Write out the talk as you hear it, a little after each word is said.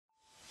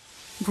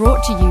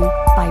Brought to you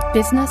by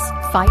Business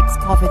Fights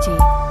Poverty.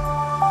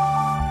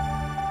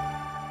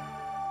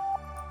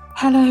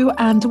 Hello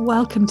and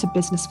welcome to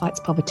Business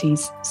Fights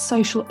Poverty's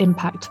Social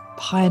Impact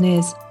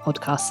Pioneers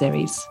podcast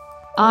series.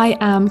 I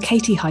am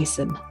Katie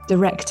Hyson,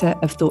 Director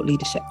of Thought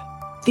Leadership.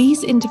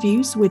 These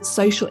interviews with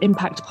social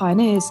impact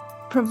pioneers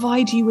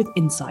provide you with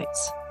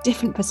insights,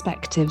 different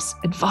perspectives,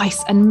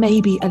 advice, and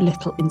maybe a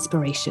little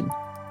inspiration,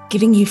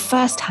 giving you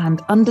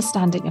first-hand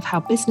understanding of how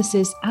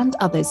businesses and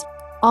others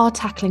are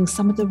tackling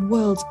some of the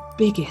world's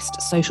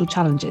biggest social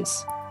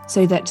challenges,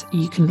 so that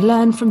you can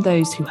learn from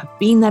those who have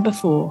been there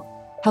before,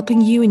 helping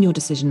you in your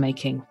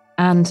decision-making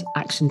and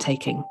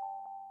action-taking.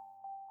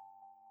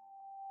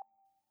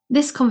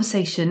 This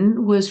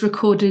conversation was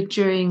recorded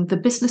during the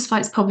Business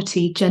Fights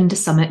Poverty Gender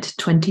Summit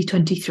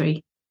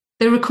 2023.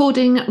 The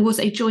recording was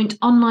a joint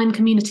online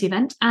community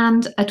event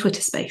and a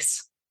Twitter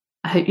space.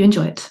 I hope you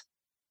enjoy it.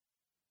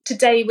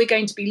 Today, we're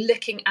going to be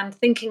looking and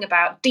thinking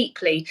about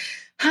deeply,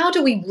 how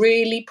do we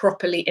really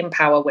properly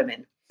empower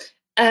women?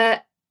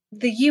 The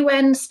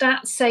UN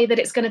stats say that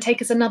it's going to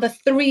take us another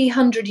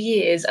 300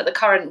 years at the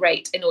current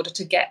rate in order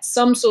to get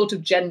some sort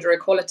of gender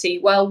equality.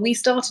 Well, we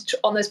started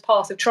on this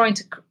path of trying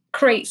to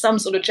create some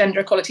sort of gender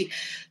equality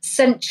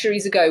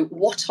centuries ago.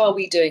 What are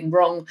we doing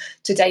wrong?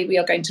 Today, we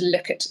are going to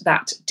look at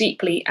that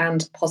deeply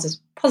and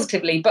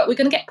positively, but we're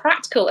going to get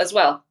practical as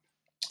well.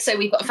 So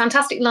we've got a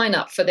fantastic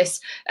lineup for this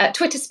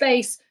Twitter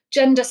space,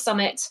 Gender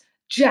Summit,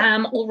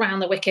 jam all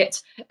round the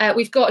wicket.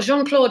 We've got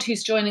Jean-Claude,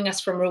 who's joining us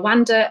from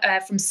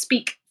Rwanda, from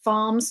Speak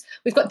Farms.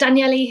 We've got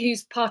Daniele,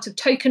 who's part of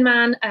Token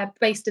Man,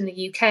 based in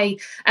the UK.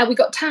 We've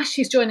got Tash,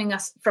 who's joining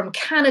us from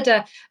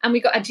Canada. And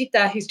we've got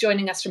Ajita, who's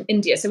joining us from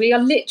India. So we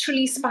are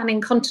literally spanning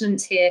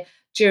continents here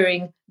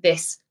during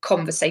this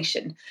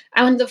conversation.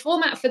 And the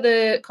format for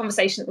the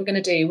conversation that we're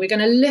going to do, we're going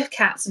to look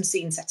at some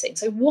scene setting.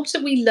 So what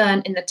have we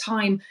learned in the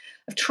time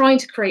of trying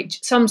to create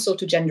some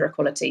sort of gender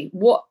equality?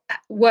 What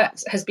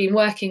has been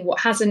working, what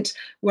hasn't,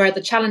 where are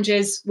the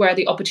challenges, where are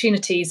the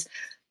opportunities?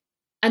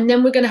 And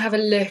then we're going to have a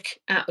look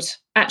at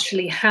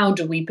actually how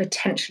do we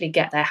potentially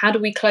get there? How do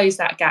we close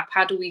that gap?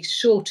 How do we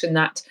shorten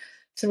that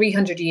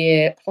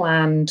 300-year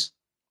planned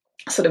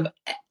sort of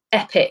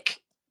epic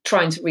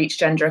trying to reach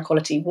gender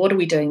equality? What are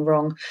we doing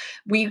wrong?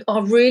 We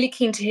are really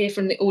keen to hear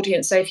from the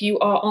audience. So if you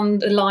are on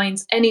the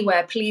lines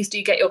anywhere, please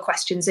do get your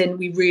questions in.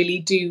 We really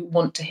do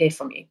want to hear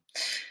from you.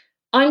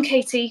 I'm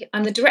Katie,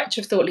 I'm the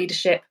Director of Thought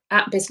Leadership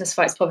at Business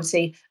Fights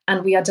Poverty,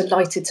 and we are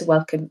delighted to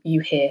welcome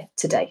you here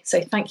today.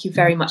 So thank you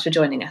very much for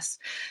joining us.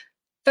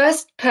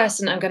 First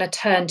person I'm going to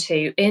turn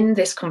to in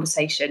this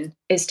conversation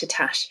is to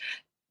Tash.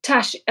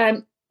 Tash,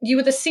 you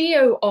were the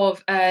CEO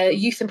of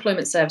Youth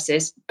Employment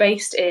Services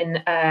based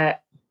in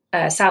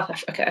South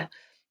Africa.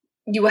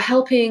 You were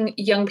helping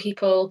young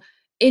people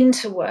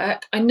into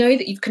work. I know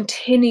that you've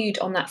continued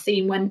on that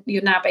theme when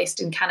you're now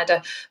based in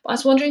Canada, but I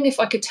was wondering if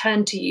I could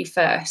turn to you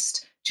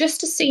first,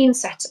 just to scene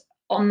set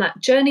on that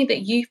journey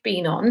that you've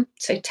been on.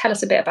 So tell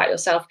us a bit about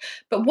yourself,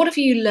 but what have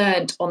you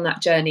learned on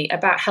that journey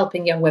about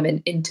helping young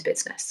women into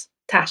business?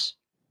 Tash.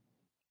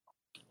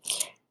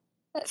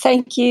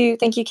 Thank you,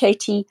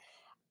 Katie.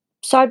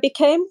 So I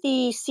became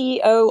the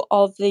CEO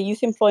of the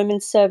Youth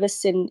Employment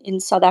Service in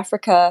South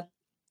Africa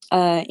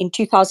in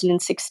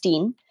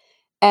 2016.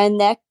 And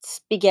that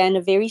began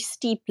a very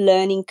steep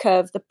learning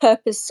curve. The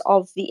purpose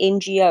of the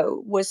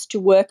NGO was to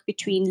work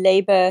between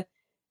labour,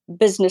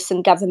 business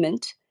and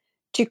government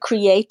to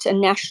create a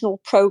national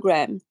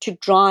program to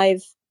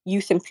drive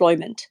youth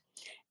employment.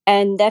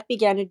 And that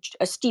began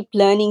a steep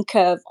learning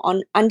curve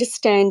on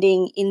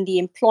understanding in the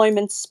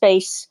employment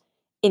space,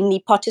 in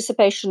the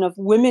participation of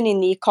women in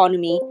the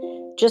economy,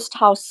 just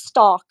how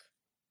stark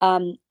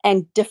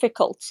and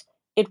difficult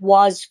it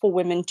was for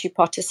women to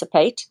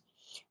participate.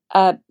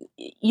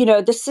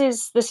 This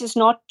is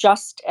not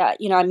just,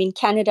 I'm in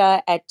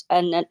Canada at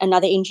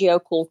another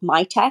NGO called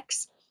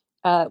MyTax,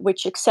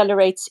 which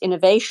accelerates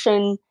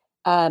innovation,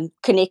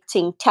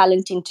 connecting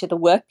talent into the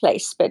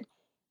workplace. But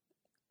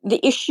the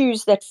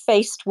issues that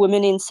faced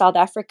women in South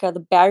Africa, the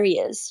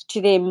barriers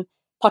to them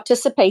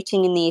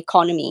participating in the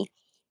economy,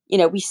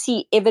 we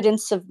see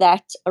evidence of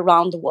that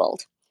around the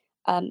world.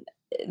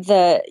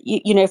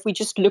 If we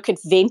just look at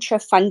venture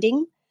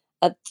funding,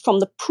 from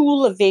the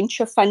pool of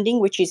venture funding,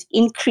 which is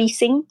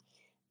increasing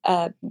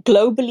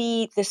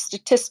globally, the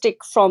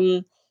statistic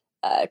from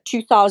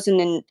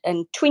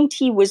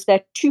 2020 was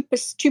that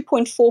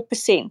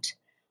 2.4%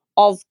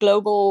 of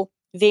global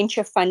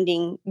venture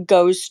funding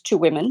goes to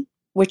women,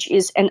 which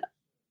is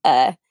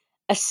a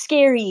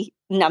scary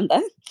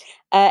number.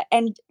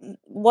 And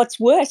what's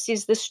worse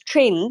is this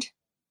trend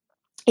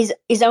is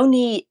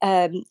only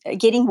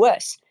getting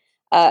worse.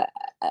 A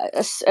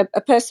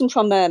person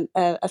from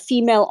a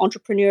female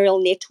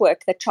entrepreneurial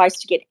network that tries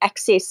to get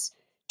access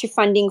to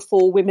funding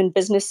for women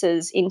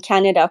businesses in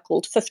Canada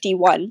called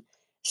 51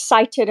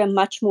 cited a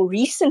much more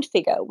recent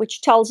figure,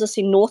 which tells us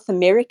in North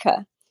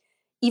America,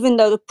 even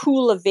though the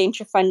pool of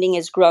venture funding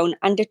has grown,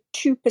 under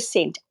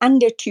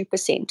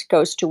 2%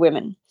 goes to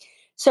women.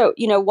 So,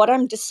 what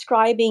I'm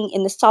describing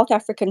in the South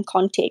African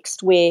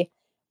context, where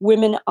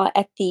women are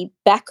at the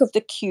back of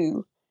the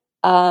queue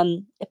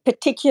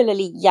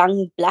particularly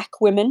young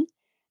Black women,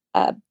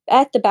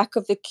 at the back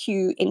of the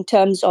queue in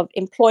terms of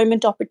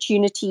employment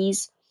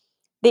opportunities.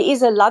 There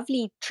is a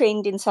lovely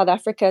trend in South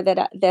Africa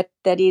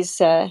that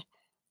is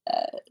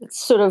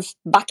sort of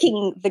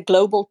bucking the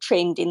global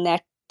trend, in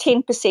that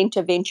 10%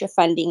 of venture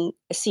funding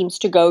seems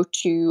to go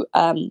to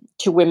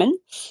women,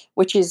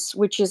 which is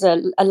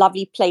a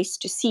lovely place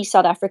to see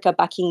South Africa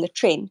bucking the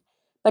trend.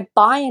 But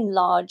by and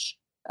large,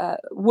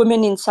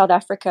 women in South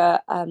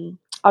Africa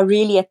are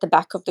really at the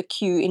back of the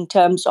queue in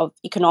terms of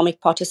economic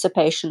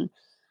participation.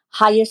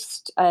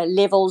 Highest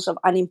levels of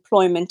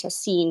unemployment are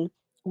seen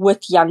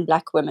with young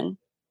Black women.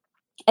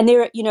 And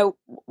there,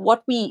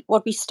 what we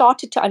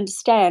started to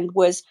understand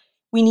was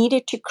we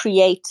needed to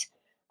create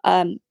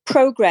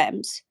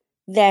programs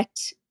that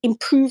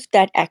improved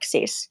that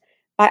access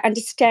by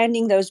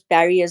understanding those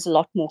barriers a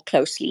lot more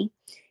closely.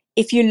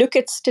 If you look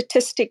at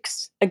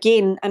statistics,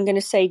 again, I'm going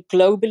to say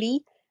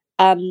globally,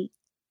 the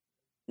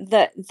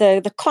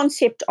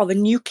concept of a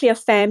nuclear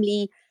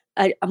family,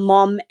 a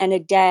mom and a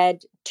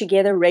dad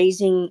together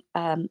raising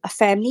a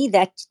family,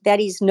 that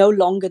is no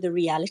longer the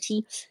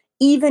reality.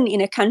 Even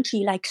in a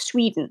country like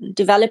Sweden,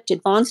 developed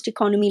advanced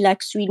economy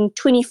like Sweden,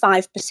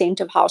 25%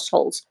 of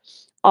households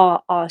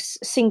are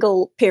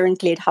single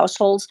parent-led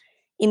households.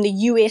 In the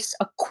US,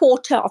 a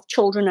quarter of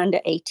children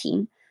under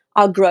 18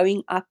 are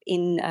growing up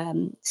in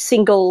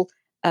single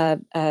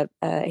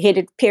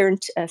headed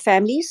parent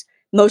families,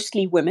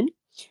 mostly women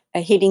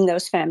heading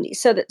those families.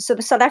 So the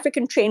South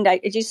African trend, I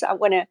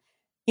want to,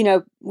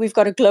 we've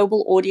got a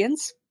global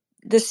audience.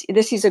 This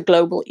is a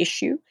global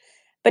issue.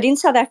 But in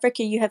South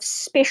Africa, you have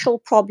special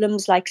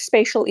problems like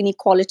spatial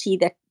inequality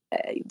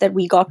that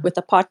we got with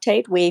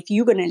apartheid, where if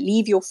you're going to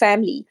leave your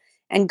family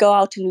and go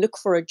out and look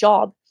for a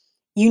job,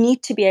 you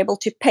need to be able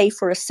to pay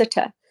for a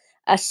sitter.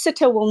 A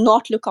sitter will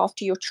not look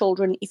after your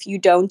children if you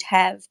don't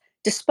have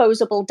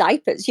disposable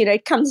diapers.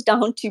 It comes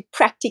down to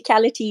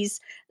practicalities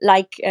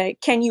like,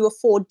 can you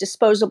afford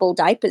disposable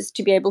diapers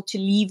to be able to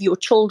leave your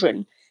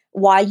children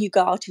while you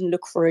go out and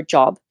look for a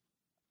job?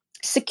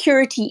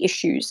 Security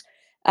issues.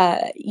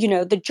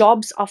 The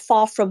jobs are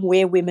far from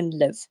where women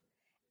live.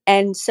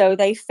 And so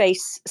they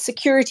face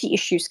security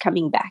issues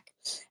coming back.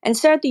 And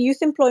so at the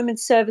Youth Employment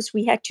Service,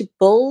 we had to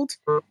build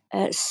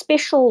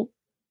special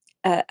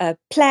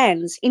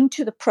plans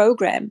into the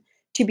program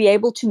to be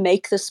able to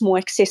make this more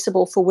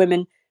accessible for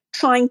women,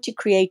 trying to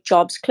create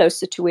jobs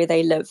closer to where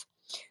they live.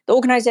 The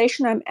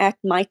organization I'm at,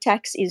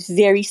 MyTax, is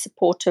very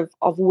supportive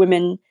of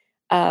women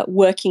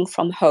working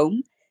from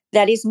home.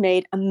 That has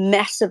made a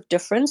massive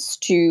difference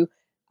to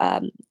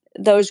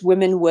those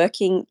women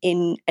working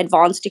in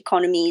advanced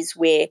economies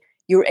where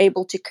you're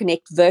able to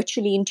connect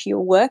virtually into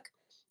your work.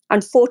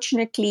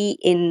 Unfortunately,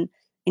 in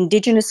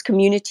Indigenous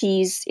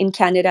communities in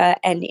Canada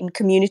and in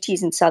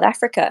communities in South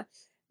Africa,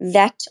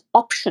 that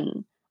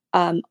option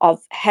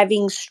of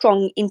having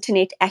strong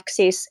internet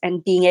access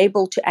and being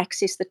able to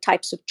access the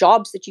types of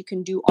jobs that you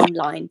can do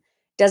online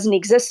doesn't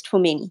exist for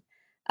many.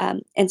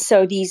 And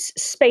so these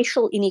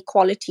spatial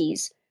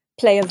inequalities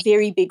play a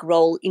very big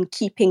role in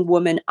keeping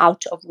women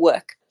out of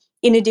work,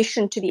 in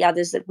addition to the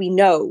others that we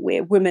know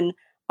where women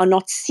are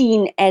not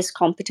seen as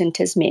competent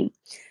as men.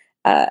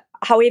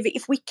 However,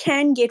 if we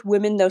can get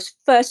women those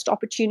first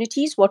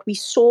opportunities, what we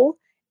saw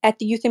at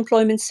the Youth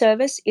Employment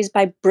Service is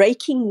by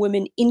breaking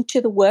women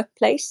into the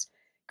workplace,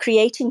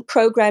 creating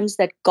programs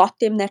that got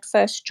them that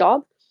first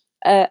job,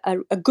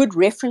 a good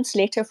reference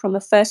letter from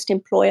a first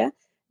employer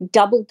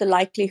doubled the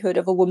likelihood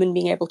of a woman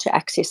being able to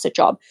access a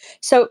job.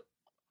 So,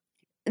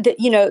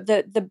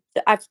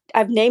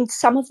 I've named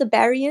some of the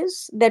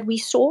barriers that we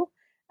saw.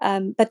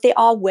 But there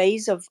are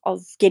ways of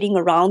getting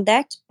around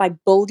that by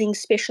building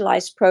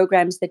specialized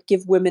programs that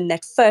give women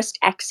that first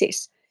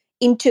access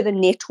into the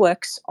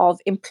networks of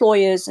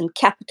employers and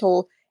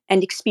capital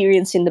and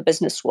experience in the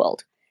business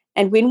world.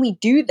 And when we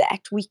do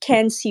that, we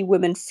can see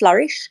women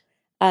flourish.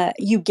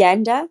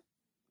 Uganda,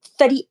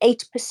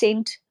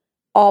 38%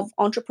 of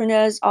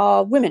entrepreneurs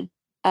are women.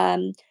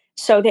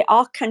 So there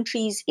are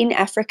countries in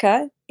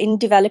Africa, in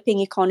developing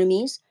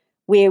economies,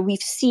 where we've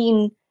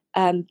seen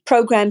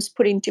programs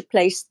put into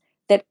place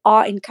that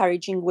are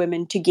encouraging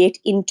women to get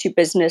into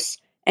business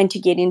and to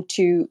get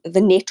into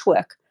the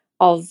network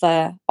of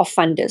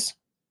funders.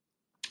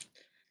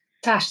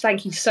 Tash,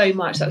 thank you so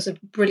much. That was a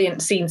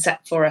brilliant scene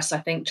set for us, I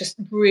think, just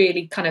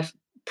really kind of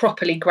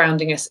properly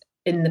grounding us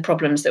in the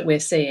problems that we're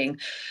seeing.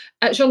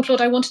 Jean-Claude,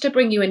 I wanted to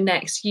bring you in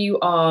next. You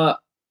are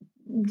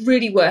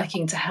really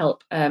working to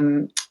help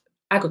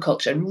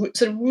agriculture,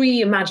 sort of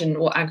reimagine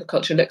what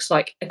agriculture looks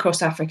like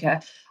across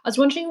Africa. I was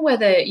wondering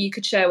whether you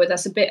could share with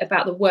us a bit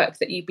about the work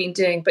that you've been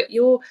doing, but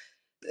you're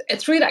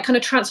through that kind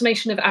of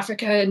transformation of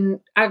African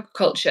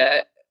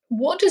agriculture.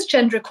 What does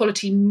gender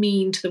equality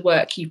mean to the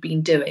work you've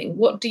been doing?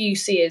 What do you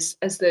see as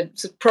the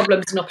sort of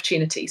problems and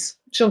opportunities?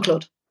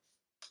 Jean-Claude.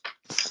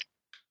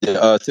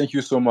 Yeah, thank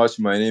you so much.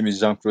 My name is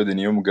Jean-Claude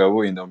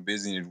Niyomugabo and I'm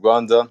based in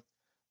Rwanda.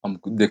 I'm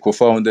the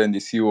co-founder and the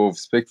CEO of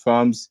Spec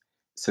Farms.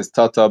 It's a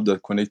startup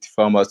that connects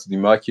farmers to the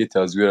market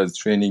as well as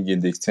training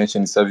in the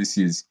extension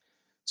services.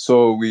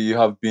 So we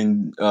have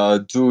been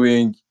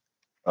doing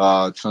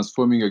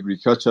transforming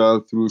agriculture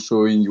through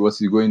showing what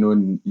is going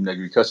on in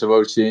agriculture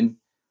value chain,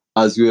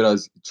 as well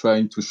as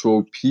trying to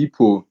show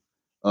people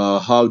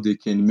how they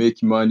can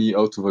make money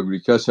out of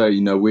agriculture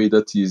in a way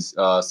that is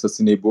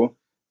sustainable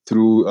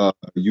through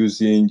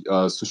using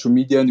social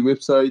media and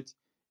website,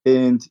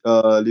 and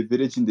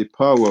leveraging the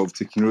power of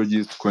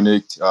technology to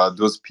connect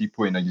those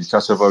people in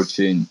agriculture value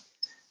chain.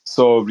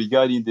 So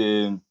regarding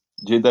the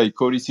gender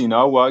equality in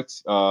our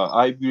works,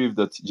 I believe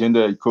that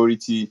gender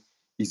equality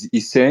is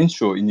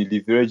essential in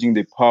leveraging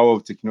the power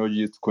of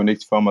technology to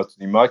connect farmers to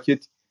the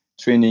market,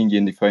 training,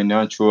 and the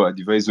financial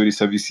advisory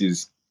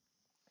services.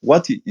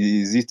 What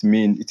does it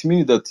mean? It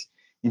means that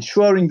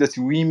ensuring that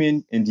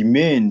women and the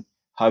men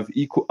have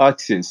equal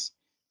access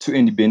to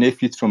and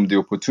benefit from the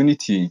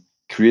opportunity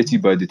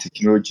created by the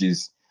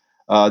technologies.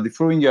 The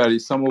following are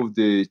some of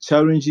the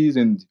challenges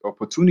and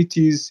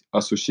opportunities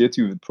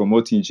associated with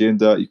promoting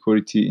gender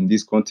equality in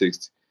this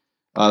context.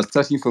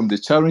 Starting from the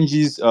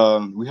challenges,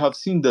 we have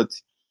seen that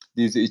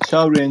there's a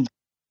challenge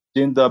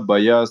gender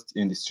biased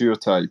and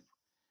stereotype,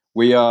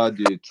 where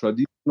the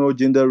traditional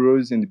gender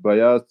roles and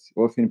bias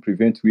often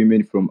prevent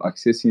women from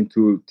accessing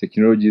to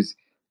technologies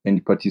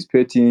and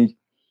participating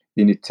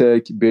in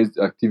tech-based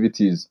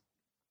activities.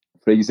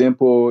 For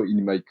example,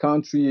 in my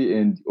country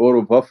and all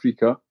of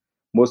Africa,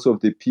 most of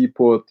the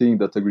people think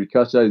that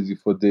agriculture is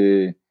for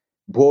the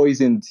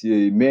boys and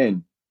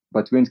men.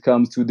 But when it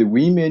comes to the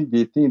women,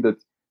 they think that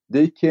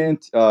they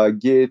can't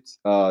get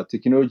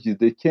technologies,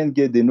 they can't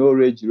get the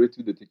knowledge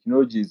related to the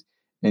technologies,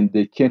 and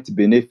they can't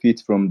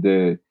benefit from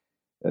the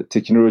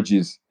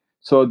technologies.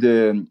 So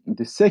the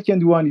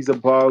second one is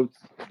about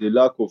the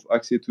lack of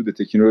access to the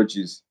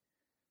technologies.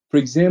 For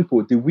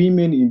example, the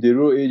women in the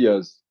rural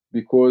areas,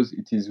 because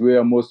it is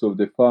where most of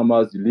the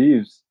farmers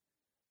lives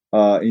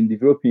in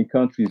developing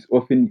countries,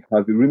 often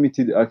have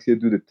limited access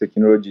to the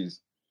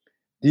technologies.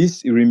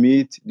 This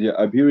limits their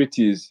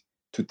abilities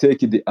to take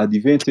the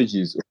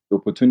advantages of the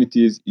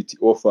opportunities it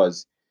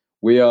offers,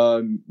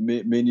 where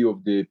many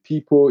of the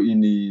people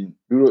in the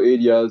rural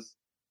areas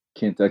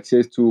can't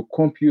access to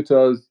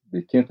computers,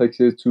 they can't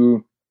access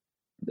to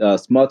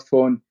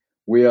smartphone,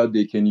 where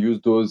they can use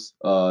those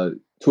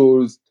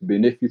tools to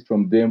benefit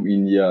from them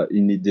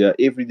in their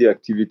everyday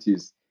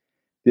activities.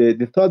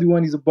 The third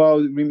one is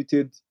about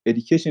limited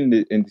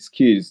education and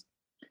skills.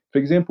 For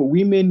example,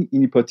 women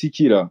in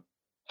particular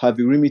have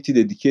a limited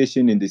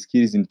education and the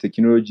skills in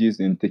technologies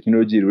and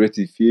technology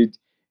related field,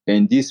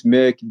 and this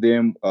make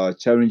them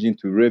challenging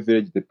to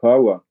leverage the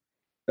power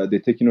that the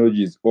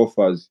technologies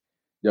offers.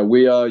 Yeah,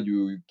 where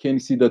you can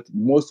see that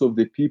most of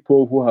the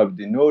people who have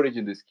the knowledge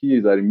and the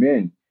skills are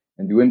men,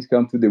 and when it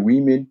comes to the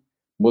women,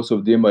 most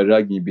of them are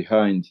lagging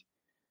behind.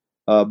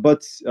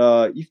 But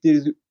if there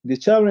is the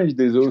challenge,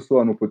 there's also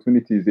an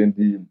opportunities,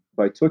 and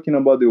by talking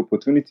about the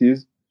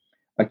opportunities,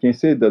 I can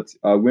say that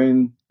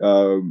when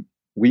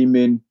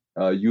women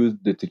use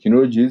the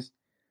technologies,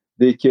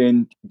 they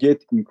can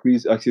get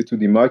increased access to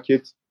the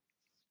market,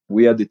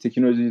 where the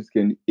technologies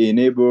can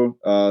enable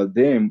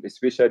them,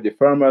 especially the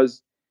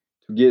farmers,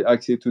 to get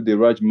access to the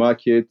large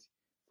market,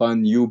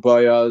 find new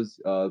buyers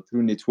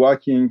through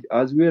networking,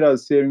 as well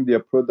as selling their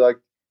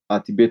product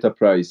at a better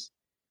price.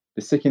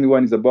 The second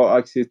one is about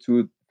access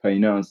to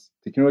finance.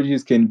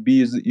 Technologies can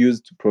be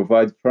used to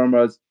provide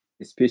farmers,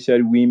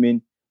 especially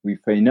women,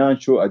 with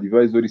financial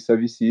advisory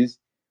services,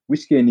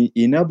 which can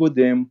enable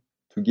them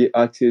to get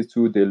access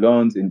to the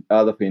loans and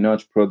other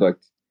financial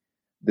products.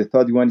 The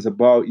third one is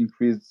about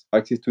increased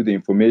access to the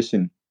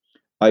information.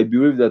 I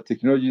believe that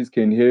technologies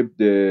can help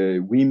the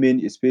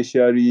women,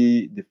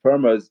 especially the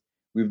farmers,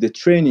 with the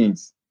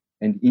trainings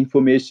and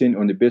information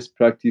on the best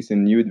practice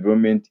and new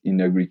development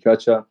in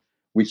agriculture,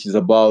 which is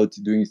about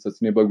doing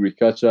sustainable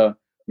agriculture,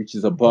 which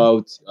is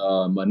about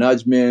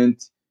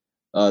management,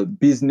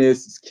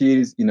 business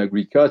skills in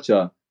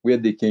agriculture, where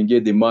they can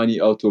get the money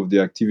out of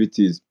the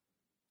activities.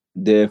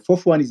 The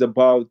fourth one is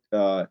about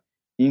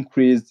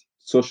increased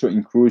social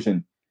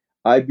inclusion.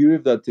 I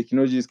believe that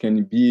technologies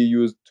can be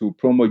used to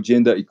promote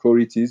gender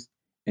equalities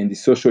and the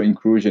social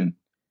inclusion,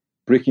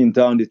 breaking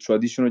down the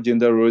traditional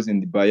gender roles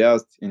and the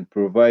bias and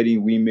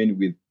providing women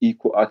with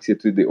equal access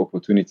to the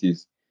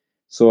opportunities.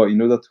 So, in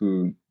order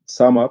to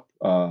sum up,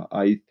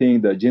 I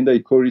think that gender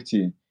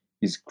equality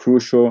is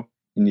crucial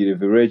in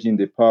leveraging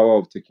the power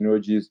of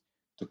technologies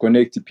to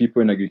connect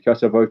people in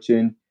agriculture value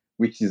chain,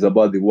 which is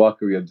about the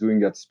work we are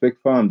doing at Spec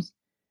Farms,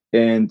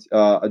 and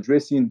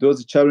addressing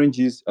those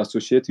challenges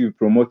associated with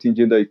promoting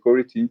gender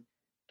equality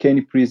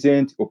can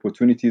present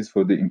opportunities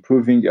for the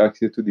improving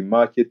access to the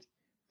market,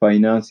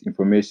 finance,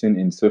 information,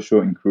 and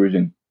social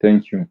inclusion.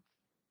 Thank you.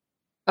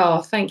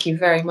 Oh, thank you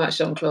very much,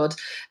 Jean-Claude.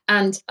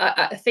 And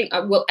I think,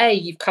 well,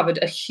 you've covered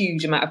a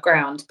huge amount of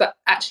ground, but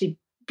actually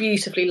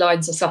beautifully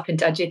lines us up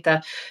into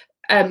Ajita,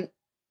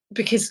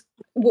 because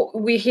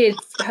what we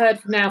heard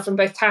now from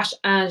both Tash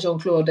and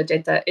Jean-Claude,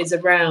 Ajita, is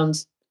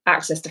around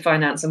access to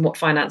finance and what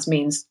finance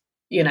means,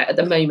 at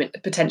the moment,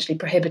 potentially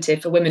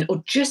prohibitive for women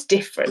or just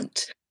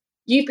different.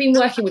 You've been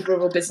working with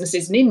rural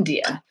businesses in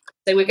India,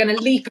 so we're going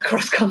to leap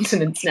across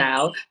continents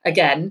now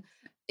again.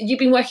 you've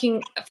been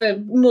working for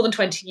more than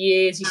 20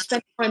 years. You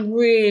spend time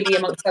really,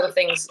 amongst other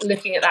things,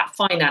 looking at that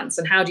finance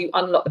and how do you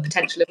unlock the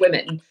potential of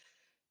women.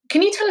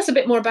 Can you tell us a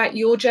bit more about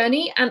your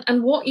journey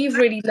and what you've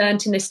really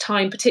learned in this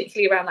time,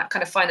 particularly around that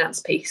kind of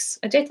finance piece?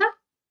 Aditya?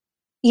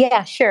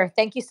 Yeah, sure.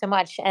 Thank you so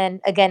much. And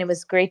again, it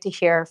was great to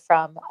hear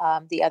from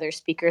the other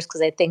speakers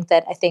because I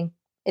think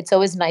it's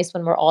always nice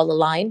when we're all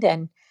aligned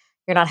and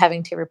you're not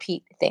having to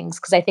repeat things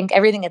because I think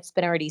everything that's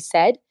been already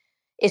said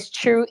is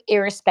true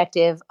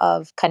irrespective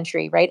of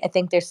country, right? I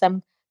think there's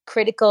some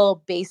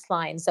critical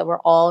baselines that we're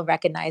all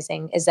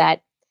recognizing is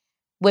that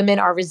women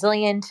are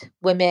resilient,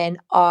 women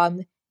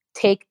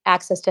take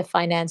access to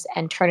finance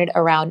and turn it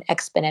around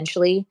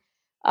exponentially.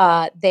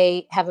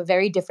 They have a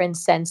very different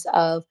sense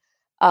of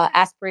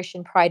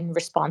aspiration, pride, and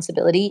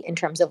responsibility in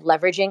terms of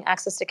leveraging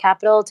access to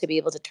capital to be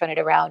able to turn it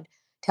around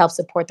to help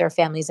support their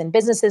families and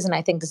businesses. And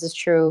I think this is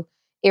true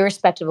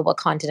irrespective of what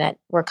continent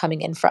we're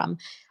coming in from.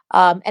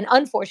 And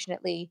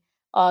unfortunately,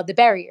 the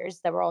barriers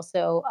that were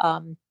also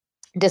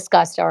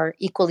discussed are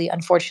equally,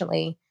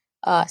 unfortunately,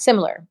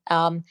 similar.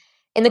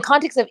 In the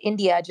context of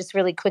India, just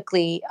really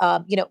quickly,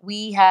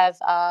 we have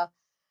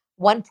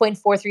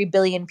 1.43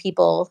 billion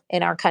people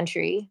in our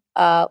country.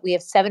 We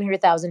have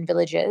 700,000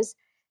 villages.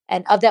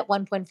 And of that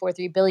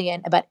 1.43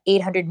 billion, about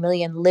 800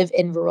 million live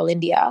in rural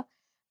India,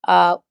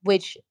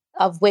 which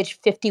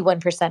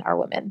 51% are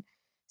women.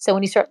 So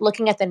when you start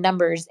looking at the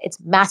numbers, it's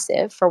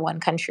massive for one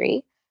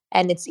country.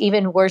 And it's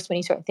even worse when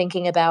you start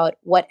thinking about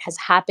what has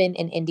happened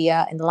in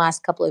India in the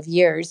last couple of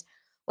years.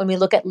 When we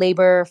look at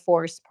labor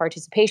force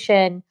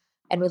participation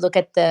and we look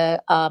at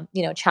the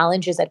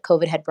challenges that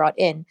COVID had brought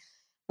in,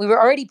 we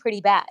were already pretty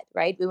bad,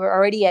 right? We were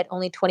already at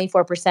only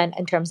 24%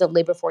 in terms of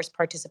labor force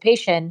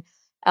participation.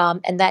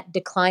 And that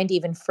declined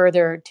even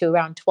further to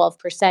around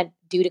 12%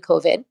 due to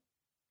COVID.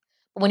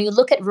 But when you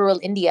look at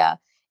rural India,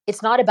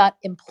 it's not about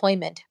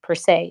employment per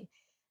se.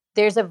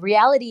 There's a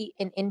reality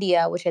in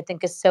India, which I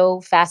think is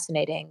so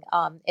fascinating.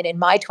 And in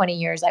my 20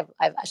 years,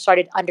 I've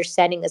started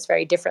understanding this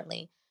very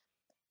differently.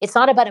 It's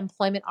not about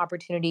employment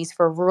opportunities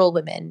for rural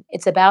women.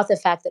 It's about the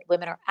fact that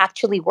women are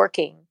actually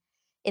working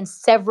in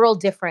several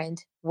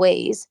different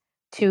ways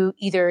to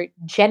either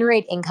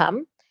generate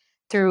income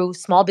through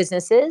small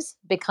businesses,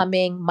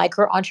 becoming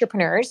micro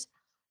entrepreneurs,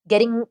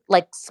 getting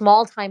like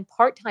small time,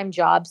 part time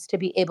jobs to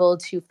be able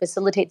to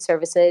facilitate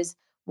services,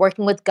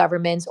 working with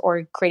governments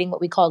or creating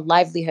what we call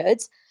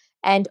livelihoods.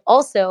 And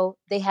also,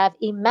 they have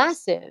a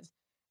massive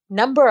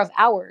number of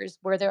hours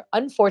where they're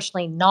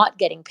unfortunately not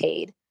getting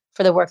paid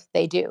for the work that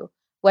they do,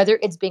 whether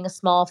it's being a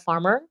small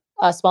farmer,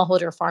 a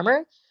smallholder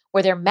farmer,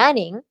 where they're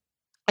manning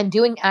and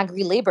doing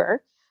agri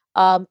labor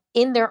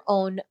in their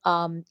own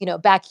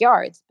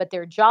backyards, but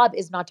their job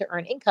is not to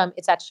earn income,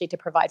 it's actually to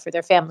provide for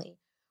their family.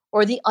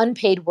 Or the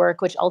unpaid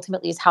work, which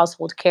ultimately is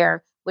household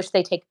care, which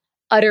they take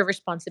utter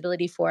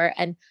responsibility for.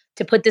 And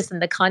to put this in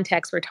the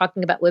context, we're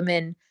talking about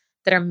women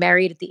that are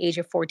married at the age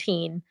of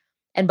 14,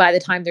 and by the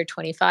time they're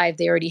 25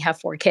 they already have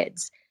 4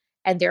 kids,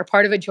 and they're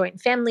part of a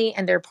joint family,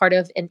 and they're part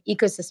of an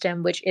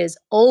ecosystem which is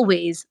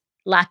always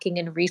lacking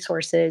in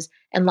resources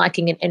and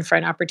lacking in infra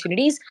and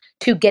opportunities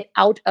to get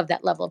out of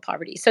that level of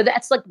poverty. So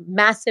that's like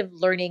massive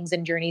learnings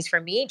and journeys for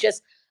me,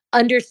 just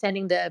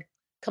understanding the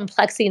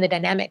complexity and the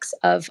dynamics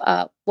of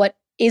what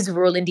is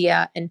rural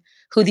India and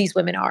who these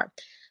women are.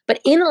 But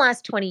in the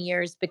last 20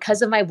 years,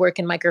 because of my work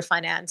in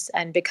microfinance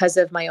and because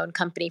of my own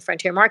company,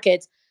 Frontier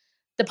Markets,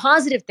 the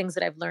positive things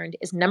that I've learned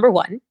is number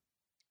one,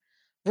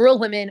 rural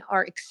women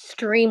are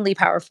extremely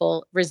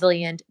powerful,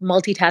 resilient,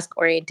 multitask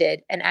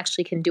oriented, and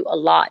actually can do a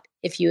lot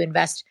if you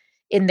invest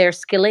in their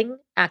skilling,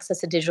 access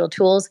to digital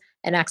tools,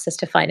 and access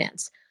to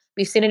finance.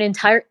 We've seen an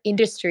entire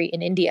industry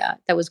in India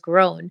that was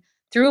grown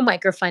through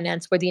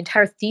microfinance, where the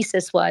entire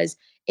thesis was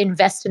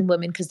invest in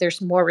women because they're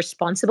more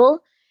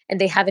responsible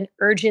and they have an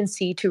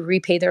urgency to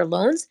repay their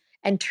loans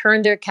and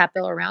turn their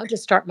capital around to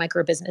start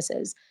micro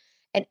businesses.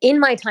 And in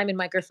my time in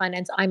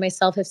microfinance, I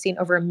myself have seen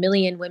over 1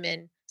 million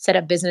women set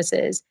up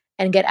businesses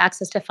and get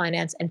access to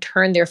finance and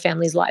turn their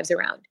families' lives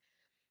around.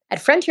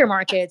 At Frontier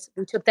Markets,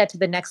 we took that to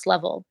the next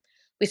level.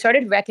 We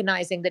started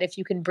recognizing that if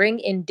you can bring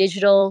in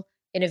digital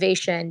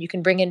innovation, you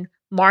can bring in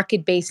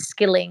market-based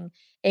skilling,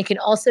 and you can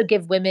also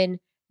give women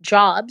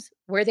jobs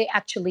where they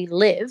actually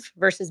live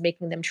versus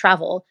making them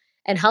travel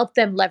and help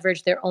them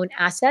leverage their own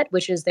asset,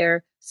 which is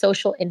their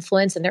social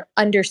influence and their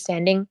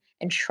understanding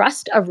and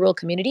trust of rural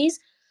communities,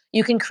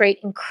 you can create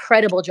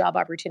incredible job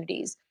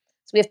opportunities.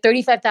 So we have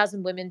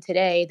 35,000 women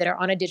today that are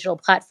on a digital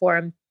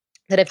platform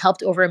that have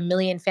helped over 1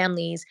 million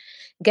families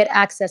get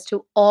access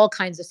to all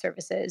kinds of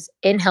services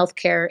in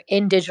healthcare,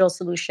 in digital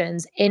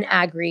solutions, in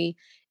agri,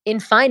 in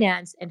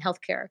finance, and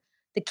healthcare.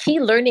 The key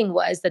learning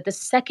was that the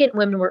second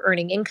women were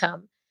earning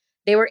income,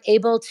 they were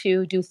able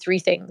to do 3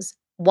 things.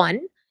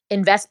 One,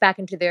 invest back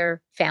into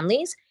their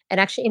families and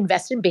actually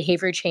invest in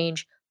behavior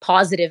change,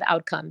 positive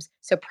outcomes.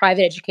 So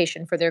private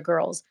education for their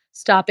girls,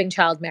 stopping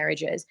child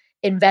marriages,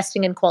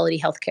 investing in quality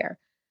healthcare.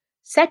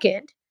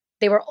 Second,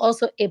 they were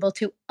also able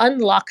to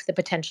unlock the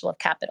potential of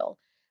capital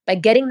by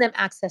getting them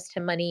access to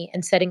money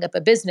and setting up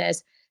a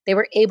business. they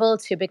were able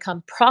to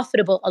become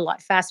profitable a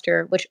lot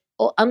faster, which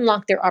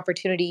unlocked their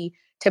opportunity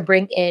to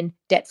bring in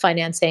debt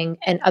financing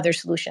and other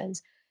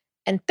solutions.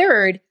 And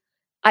third,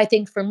 I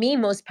think for me,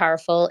 most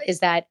powerful is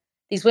that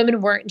these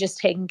women weren't just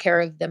taking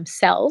care of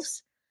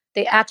themselves.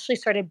 They actually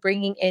started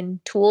bringing in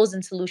tools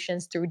and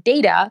solutions through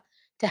data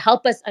to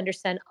help us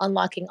understand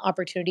unlocking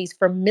opportunities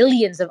for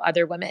millions of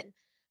other women,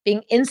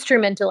 being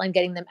instrumental in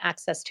getting them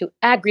access to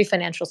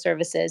agri-financial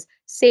services,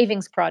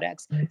 savings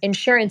products,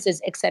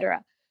 insurances,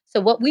 etc.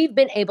 So what we've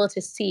been able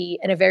to see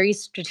in a very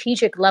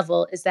strategic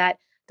level is that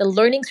the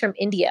learnings from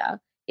India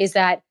is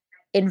that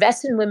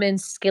invest in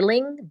women's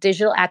skilling,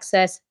 digital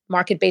access,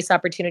 market-based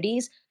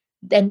opportunities,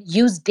 then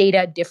use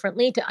data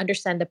differently to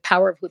understand the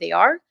power of who they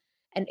are.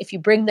 And if you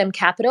bring them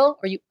capital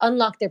or you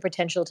unlock their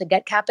potential to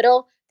get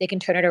capital, they can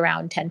turn it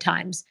around 10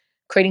 times,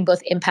 creating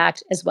both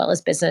impact as well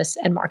as business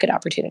and market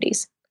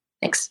opportunities.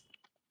 Thanks.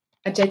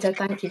 Ajita,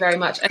 thank you very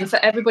much. And for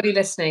everybody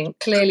listening,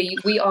 clearly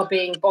we are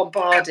being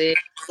bombarded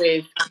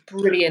with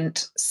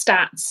brilliant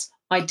stats,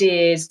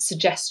 ideas,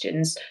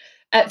 suggestions.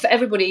 For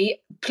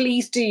everybody,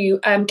 please do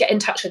get in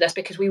touch with us,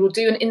 because we will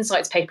do an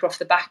insights paper off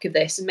the back of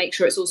this and make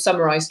sure it's all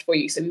summarised for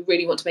you. So we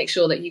really want to make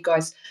sure that you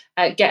guys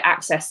get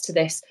access to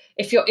this.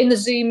 If you're in the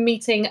Zoom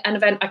meeting and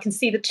event, I can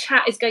see the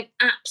chat is going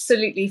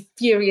absolutely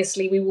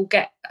furiously. We will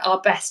get our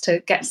best to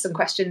get some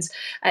questions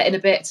in a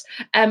bit.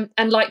 And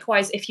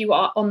likewise, if you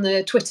are on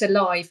the Twitter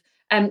live,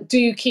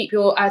 do keep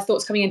your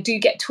thoughts coming in. Do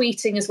get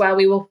tweeting as well.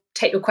 We will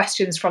take your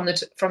questions from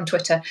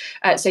Twitter.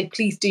 So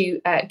please do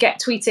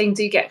get tweeting.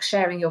 Do get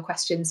sharing your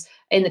questions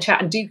in the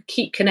chat, and do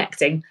keep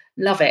connecting.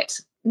 Love it.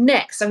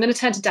 Next, I'm going to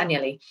turn to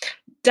Daniele.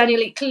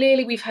 Daniele,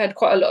 clearly we've heard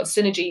quite a lot of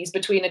synergies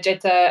between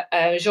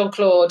Ajita,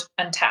 Jean-Claude,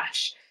 and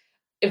Tash.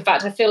 In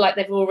fact, I feel like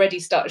they've already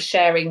started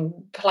sharing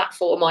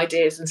platform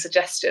ideas and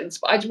suggestions.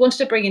 But I wanted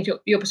to bring in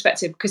your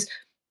perspective, because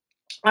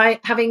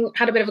having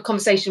had a bit of a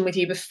conversation with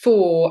you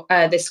before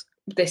this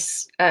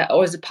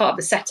or as a part of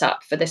the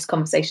setup for this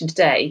conversation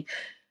today,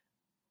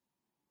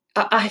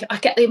 I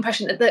get the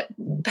impression that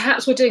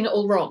perhaps we're doing it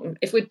all wrong.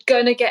 If we're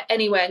going to get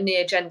anywhere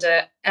near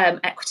gender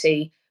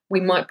equity, we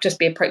might just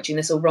be approaching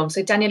this all wrong.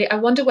 So Daniele, I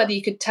wonder whether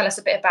you could tell us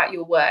a bit about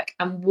your work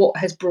and what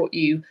has brought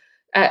you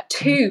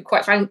to,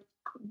 quite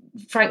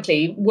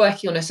frankly,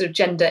 working on a sort of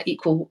gender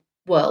equal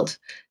world.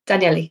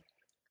 Daniele.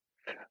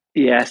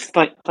 Yes,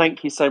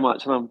 thank you so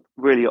much, and I'm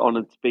really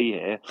honoured to be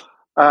here.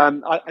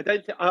 I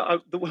don't think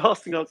the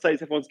last thing I would say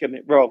is everyone's getting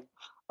it wrong.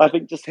 I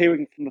think just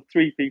hearing from the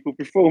three people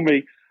before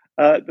me,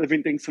 they've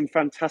been doing some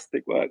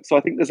fantastic work. So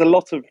I think there's a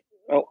lot of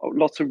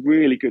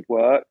really good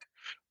work.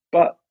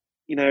 But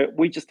you know,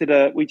 we just did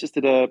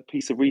a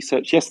piece of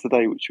research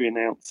yesterday, which we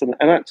announced, and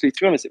actually, to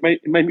be honest, it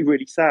made me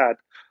really sad,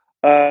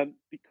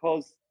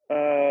 because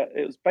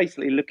it was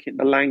basically looking at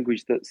the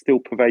language that still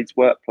pervades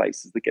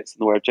workplaces that gets in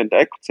the way of gender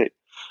equity.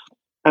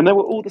 And they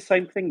were all the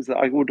same things that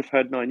I would have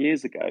heard 9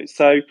 years ago.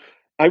 So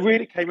I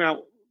really came out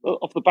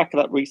off the back of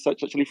that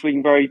research actually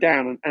feeling very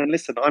down. And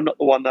listen, I'm not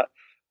the one that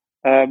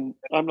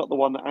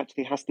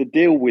actually has to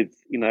deal with,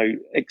 you know,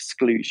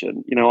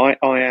 exclusion. You know,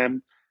 I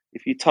am.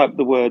 If you type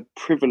the word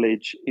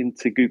privilege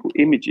into Google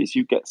Images,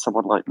 you get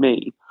someone like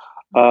me.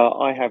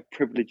 I have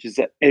privileges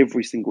at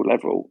every single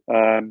level.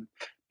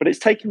 But it's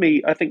taken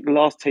me, I think, the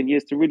last 10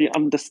 years to really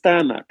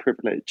understand that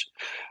privilege.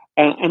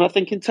 And I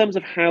think in terms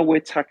of how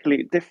we're tackling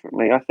it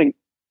differently, I think,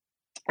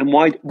 and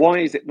why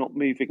is it not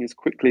moving as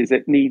quickly as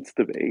it needs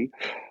to be?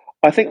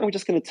 I think I'm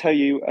just going to tell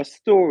you a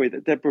story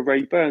that Deborah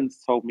Ray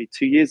Burns told me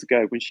 2 years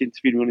ago when she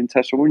interviewed me on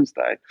International Women's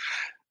Day.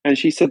 And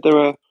she said there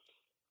are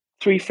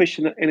 3 fish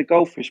in a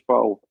goldfish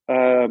bowl,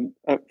 a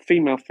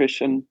female fish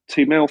and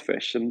 2 male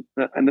fish. And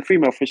the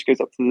female fish goes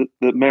up to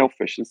the male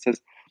fish and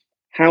says,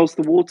 "How's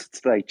the water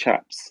today,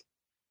 chaps?"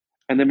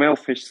 And the male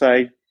fish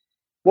say,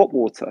 "What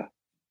water?"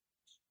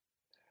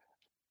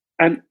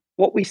 And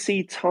what we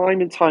see time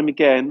and time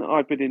again,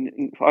 I've been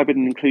an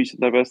inclusion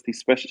and diversity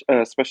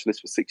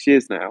specialist for 6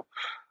 years now.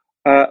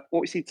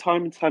 What we see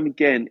time and time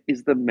again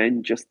is the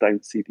men just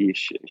don't see the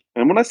issue.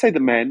 And when I say the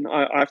men,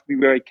 I have to be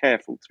very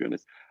careful, to be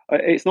honest.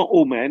 It's not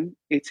all men.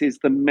 It is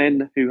the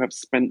men who have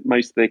spent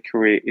most of their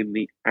career in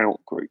the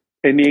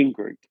in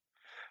group.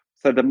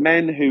 So the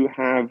men who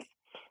have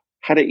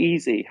had it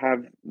easy,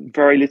 have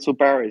very little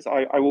barriers.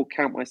 I will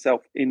count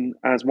myself in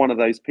as one of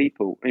those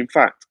people. In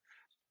fact,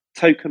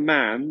 Token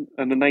Man,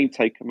 and the name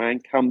Token Man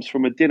comes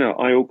from a dinner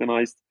I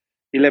organised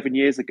 11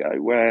 years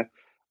ago, where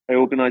I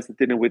organised a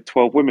dinner with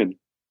 12 women.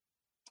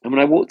 And when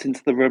I walked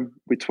into the room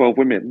with 12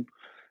 women,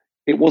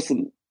 it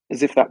wasn't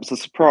as if that was a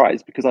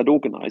surprise because I'd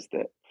organised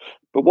it.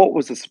 But what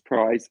was a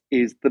surprise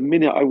is the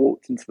minute I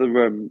walked into the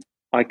room,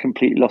 I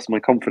completely lost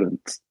my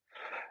confidence.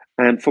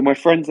 And for my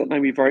friends that know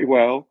me very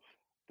well,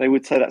 they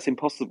would say that's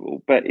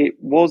impossible. But it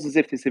was as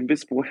if this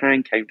invisible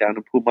hand came down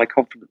and pulled my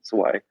confidence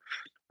away.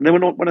 And then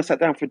when I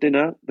sat down for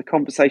dinner, the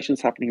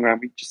conversations happening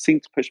around me just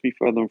seemed to push me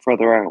further and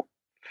further out.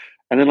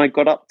 And then I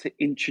got up to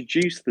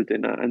introduce the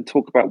dinner and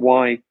talk about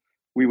why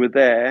we were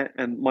there,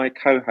 and my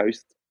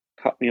co-host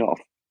cut me off.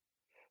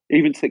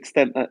 Even to the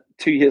extent that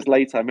 2 years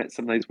later, I met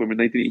some of those women,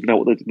 they didn't even know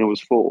what the dinner was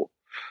for.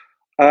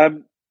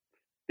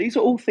 these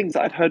are all things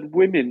that I'd heard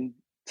women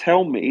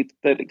tell me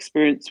that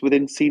experience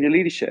within senior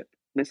leadership.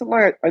 And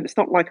it's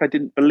not like I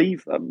didn't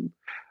believe them.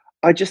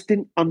 I just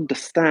didn't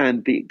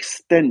understand the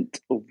extent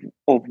of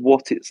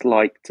what it's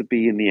like to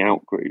be in the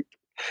out group.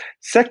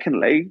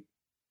 Secondly,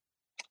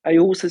 I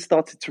also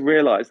started to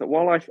realize that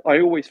while I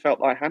always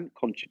felt I hadn't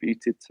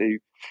contributed to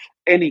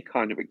any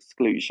kind of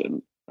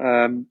exclusion,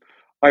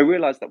 I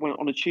realized that when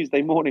on a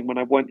Tuesday morning, when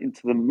I went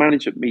into the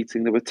management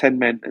meeting, there were 10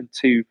 men and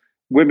 2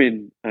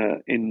 women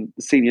in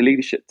the senior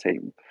leadership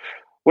team.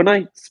 When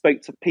I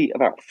spoke to Pete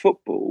about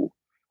football,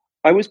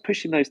 I was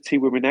pushing those 2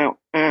 women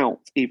out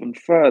even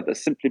further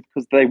simply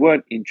because they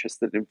weren't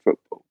interested in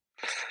football.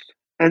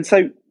 And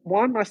so,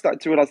 one, I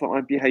started to realize that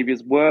my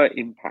behaviors were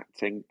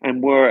impacting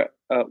and were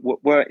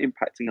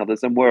impacting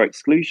others and were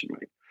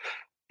exclusionary.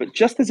 But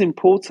just as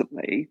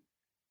importantly,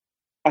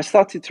 I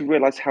started to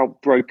realize how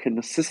broken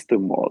the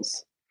system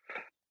was.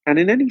 And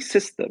in any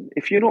system,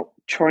 if you're not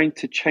trying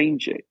to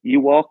change it,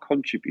 you are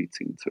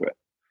contributing to it.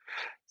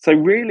 So,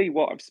 really,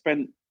 what I've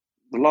spent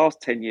the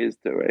last 10 years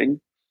doing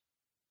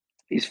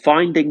is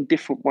finding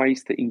different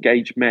ways to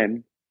engage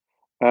men.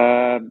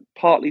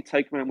 Partly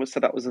Take Man was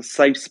set up as a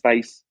safe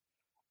space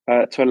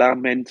to allow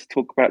men to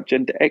talk about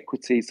gender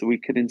equity so we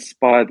can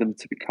inspire them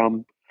to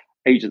become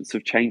agents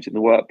of change in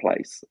the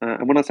workplace.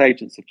 And when I say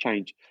agents of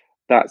change,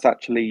 that's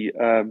actually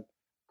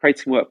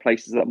creating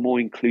workplaces that are more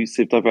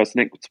inclusive, diverse,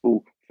 and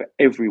equitable for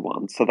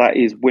everyone. So that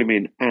is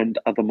women and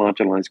other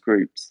marginalized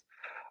groups.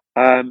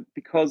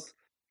 Because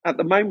at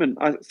the moment,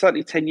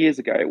 certainly 10 years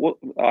ago,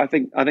 I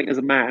think as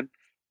a man,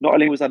 not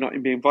only was I not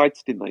being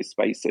invited in those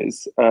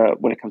spaces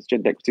when it comes to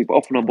gender equity, but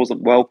often I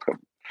wasn't welcome.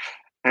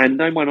 And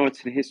no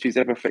minority in history has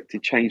ever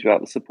affected change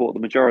without the support of the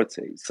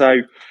majority. So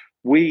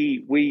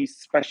we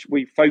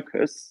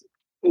focus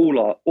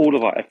all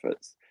of our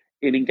efforts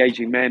in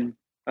engaging men,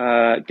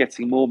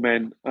 getting more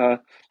men.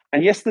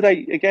 And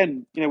yesterday,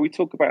 again, we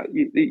talk about,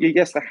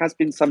 yes, there has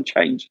been some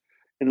change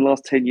in the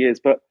last 10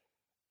 years, but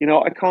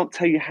I can't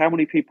tell you how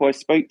many people I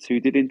spoke to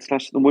did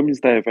International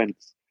Women's Day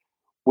events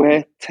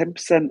where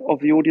 10% of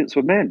the audience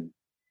were men.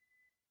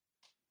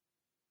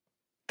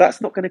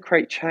 That's not going to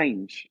create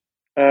change.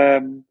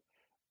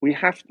 We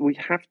have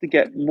to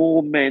get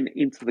more men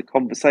into the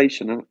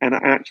conversation and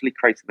actually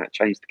creating that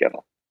change together.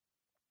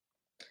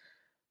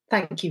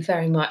 Thank you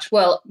very much.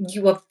 Well,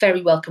 you are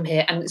very welcome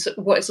here, and it's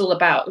what it's all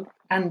about.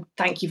 And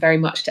thank you very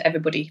much to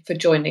everybody for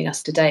joining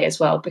us today as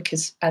well,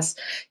 because as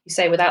you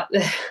say, without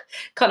the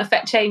can't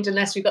affect change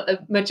unless we've got the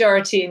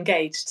majority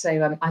engaged.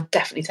 So I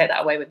definitely take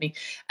that away with me.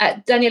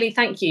 Daniele,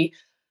 thank you.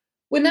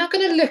 We're now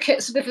going to look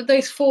at sort of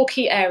those 4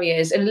 key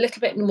areas in a little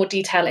bit more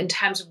detail in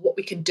terms of what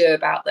we can do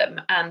about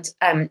them and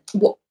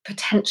what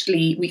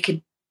potentially we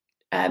could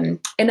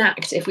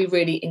enact if we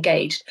really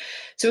engaged.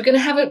 So we're going to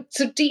have a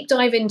sort of deep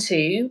dive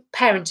into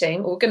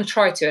parenting, or we're going to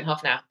try to in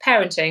half an hour.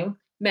 Parenting,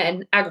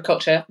 men,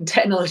 agriculture, and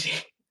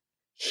technology.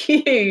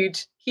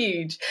 Huge.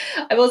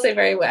 I'm also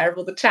very aware of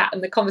all the chat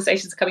and the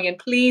conversations coming in.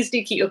 Please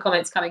do keep your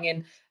comments coming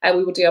in.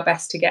 We will do our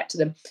best to get to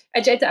them.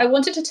 Jada, I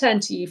wanted to turn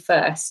to you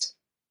first.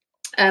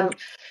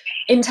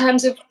 In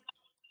terms of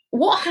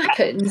what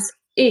happens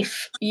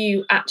if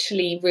you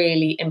actually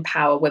really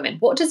empower women?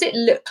 What does it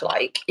look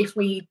like if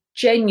we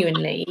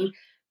genuinely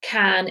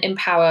can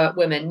empower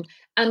women?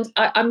 And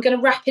I'm going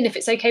to wrap in, if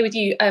it's okay with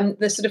you,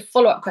 the sort of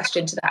follow-up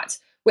question to that,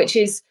 which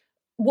is,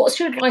 what's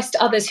your advice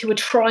to others who are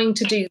trying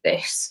to do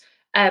this?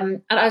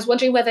 And I was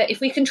wondering whether if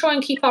we can try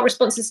and keep our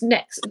responses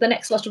the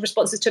next lot of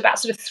responses to about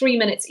sort of 3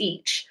 minutes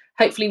each,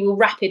 hopefully we'll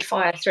rapid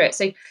fire through it.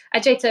 So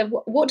Ajeta,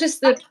 what does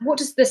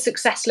the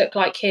success look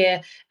like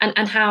here,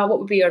 and what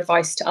would be your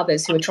advice to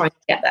others who are trying to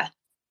get there?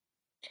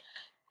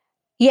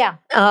 Yeah,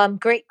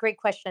 great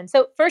question.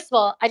 So first of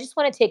all, I just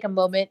want to take a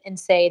moment and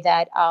say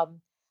that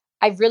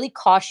I really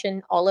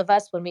caution all of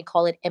us when we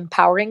call it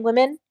empowering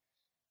women,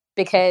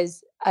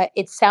 because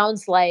it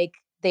sounds like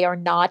they are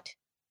not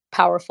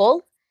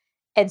powerful.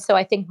 And so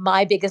I think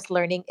my biggest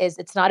learning is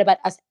it's not about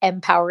us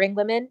empowering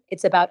women.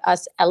 It's about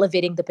us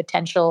elevating the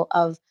potential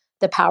of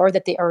the power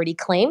that they already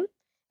claim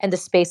and the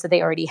space that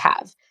they already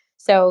have.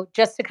 So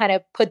just to kind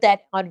of put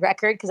that on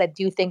record, because I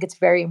do think it's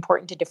very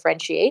important to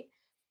differentiate.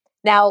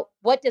 Now,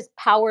 what does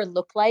power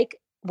look like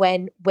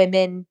when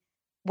women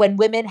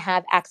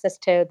have access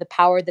to the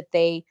power that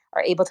they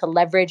are able to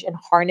leverage and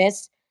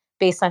harness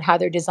based on how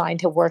they're designed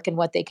to work and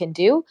what they can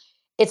do?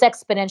 It's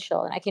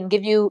exponential. And I can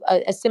give you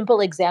a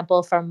simple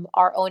example from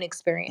our own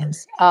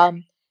experience.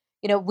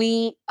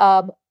 We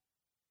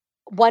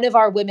one of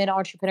our women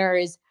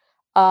entrepreneurs,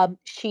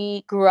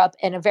 she grew up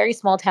in a very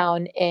small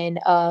town in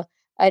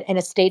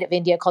a state of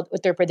India called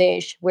Uttar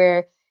Pradesh,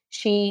 where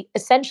she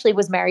essentially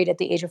was married at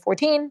the age of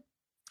 14,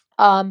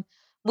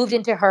 moved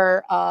into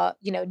her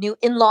new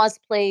in-laws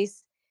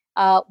place,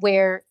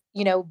 where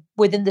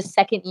within the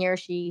second year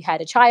she had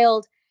a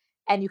child.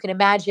 And you can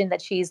imagine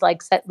that she's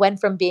went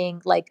from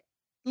being like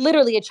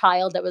literally a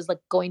child that was like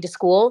going to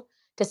school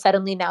to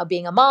suddenly now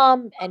being a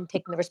mom and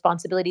taking the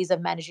responsibilities of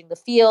managing the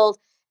field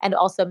and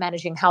also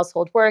managing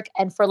household work.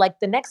 And for like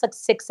the next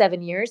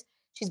 6-7 years,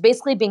 she's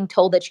basically being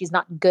told that she's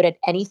not good at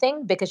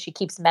anything because she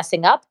keeps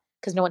messing up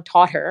because no one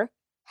taught her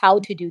how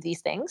to do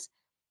these things.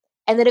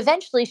 And then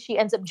eventually she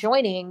ends up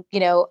joining,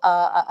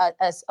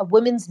 a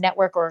women's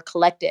network or a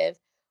collective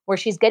where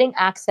she's getting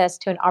access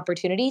to an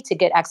opportunity to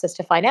get access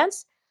to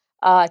finance,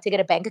 to get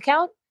a bank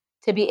account,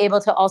 to be able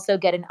to also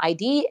get an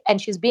ID.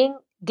 And she's being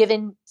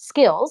given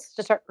skills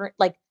to start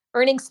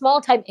earning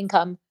small time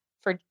income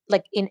for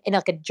in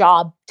like a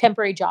job,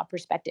 temporary job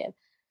perspective.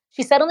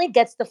 She suddenly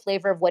gets the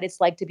flavor of what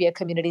it's like to be a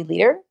community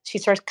leader. She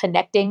starts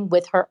connecting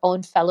with her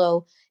own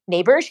fellow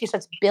neighbors. She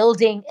starts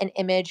building an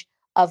image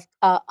of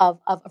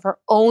her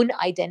own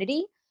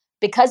identity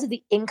because of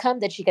the income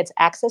that she gets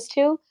access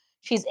to.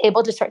 She's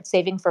able to start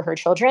saving for her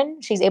children.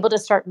 She's able to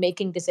start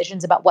making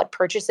decisions about what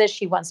purchases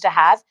she wants to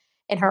have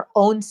in her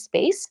own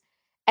space.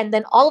 And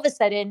then all of a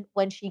sudden,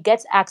 when she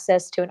gets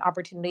access to an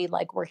opportunity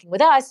like working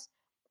with us,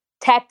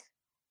 tech,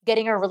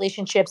 getting her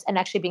relationships, and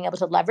actually being able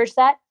to leverage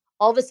that,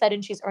 all of a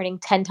sudden she's earning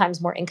 10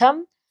 times more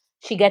income.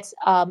 She gets,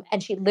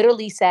 and she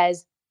literally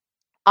says,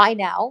 I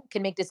now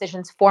can make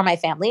decisions for my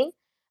family.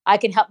 I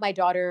can help my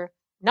daughter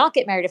not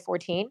get married at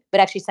 14, but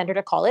actually send her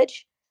to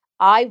college.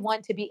 I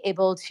want to be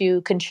able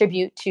to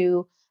contribute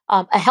to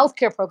a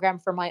healthcare program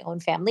for my own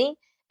family.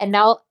 And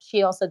now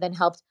she also then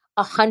helped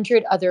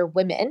 100 other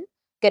women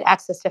get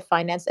access to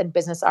finance and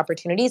business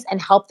opportunities and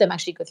help them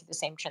actually go through the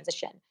same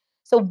transition.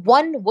 So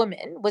one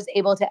woman was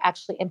able to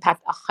actually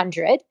impact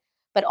 100,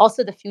 but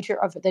also the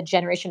future of the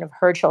generation of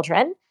her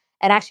children,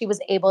 and actually was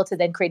able to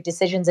then create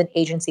decisions and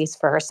agencies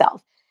for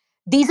herself.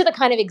 These are the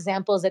kind of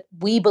examples that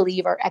we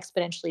believe are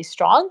exponentially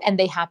strong, and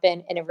they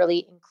happen in a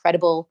really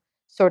incredible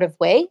sort of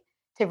way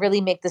to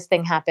really make this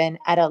thing happen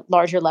at a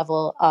larger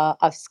level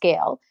of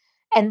scale.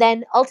 And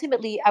then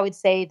ultimately, I would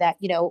say that,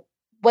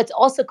 what's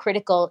also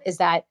critical is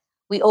that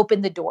we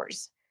open the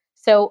doors.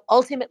 So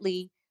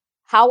ultimately,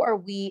 how are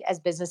we as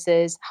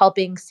businesses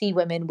helping see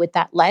women with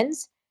that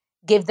lens,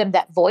 give them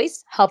that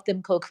voice, help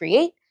them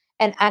co-create,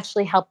 and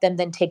actually help them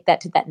then take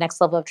that to that next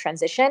level of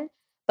transition?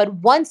 But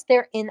once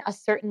they're in a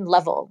certain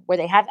level where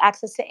they have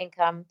access to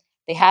income,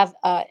 they have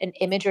an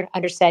image or an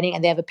understanding,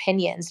 and they have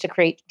opinions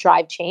to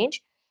drive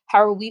change, how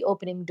are we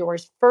opening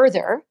doors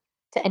further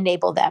to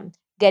enable them,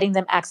 getting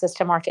them access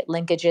to market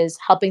linkages,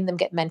 helping them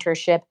get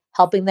mentorship,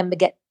 helping them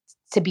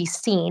to be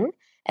seen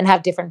and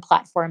have different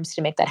platforms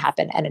to make that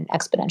happen in an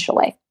exponential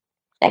way?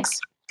 Thanks.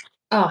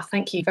 Oh,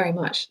 thank you very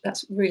much.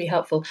 That's really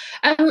helpful.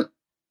 I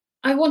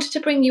wanted to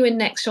bring you in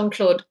next,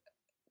 Jean-Claude.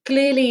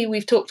 Clearly,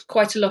 we've talked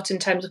quite a lot in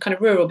terms of kind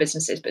of rural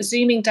businesses, but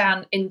zooming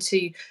down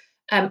into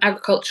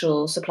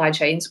agricultural supply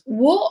chains,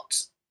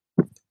 what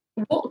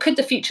could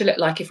the future look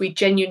like if we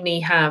genuinely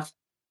have,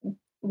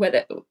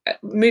 whether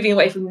moving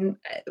away from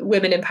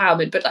women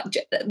empowerment, but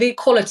like the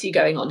equality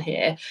going on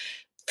here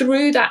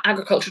through that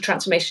agricultural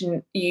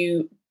transformation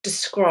you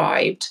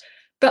described,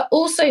 but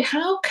also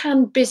how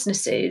can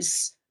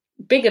businesses,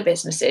 bigger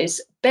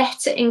businesses,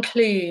 better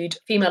include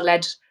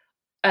female-led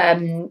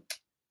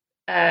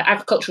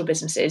agricultural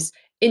businesses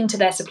into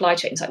their supply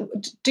chains? Like,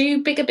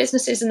 do bigger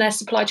businesses and their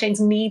supply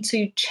chains need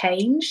to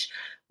change?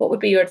 What would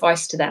be your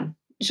advice to them?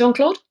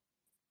 Jean-Claude?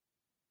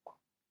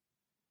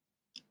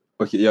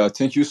 Okay, yeah,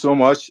 thank you so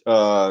much.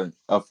 For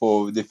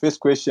the first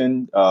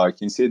question, I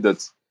can say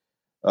that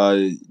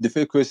the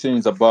first question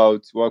is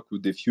about what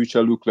could the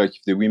future look like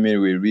if the women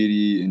were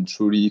really and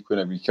truly equal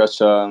in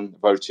agriculture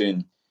value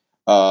chain.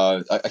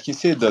 I can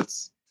say that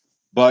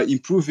by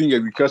improving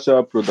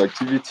agricultural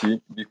productivity,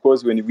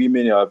 because when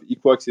women have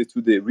equal access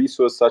to the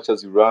resources such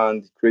as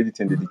land, credit,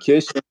 and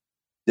education,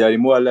 they are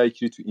more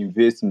likely to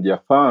invest in their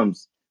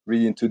farms,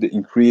 leading to the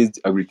increased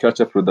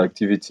agricultural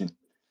productivity.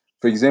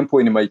 For example,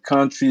 in my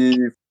country,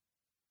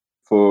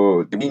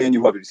 for the women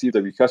who have received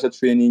agriculture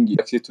training,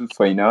 access to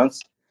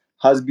finance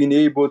has been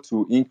able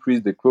to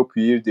increase the crop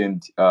yield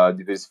and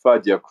diversify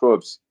their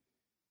crops,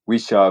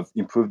 which have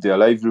improved their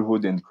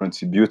livelihood and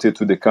contributed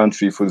to the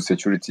country food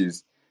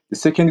securities. The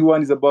second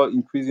one is about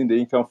increasing the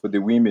income for the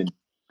women.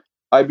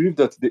 I believe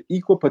that the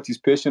equal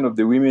participation of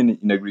the women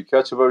in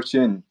agricultural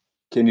chain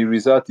can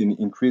result in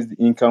increased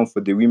income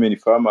for the women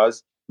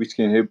farmers, which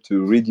can help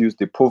to reduce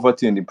the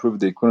poverty and improve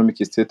the economic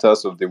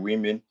status of the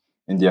women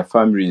and their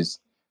families.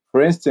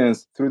 For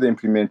instance, through the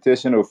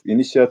implementation of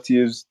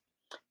initiatives,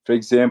 for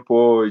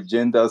example,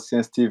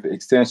 gender-sensitive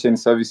extension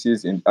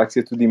services and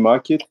access to the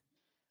market,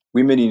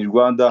 women in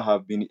Rwanda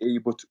have been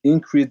able to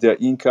increase their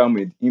income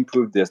and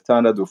improve their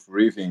standard of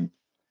living.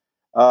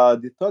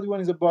 The third one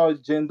is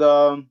about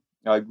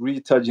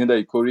greater gender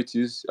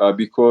equalities,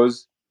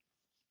 because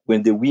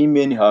when the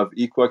women have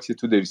equal access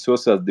to the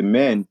resources as the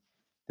men,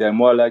 they are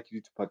more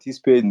likely to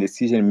participate in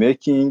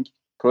decision-making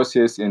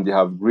process and they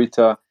have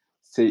greater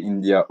say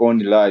in their own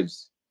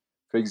lives.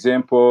 For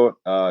example,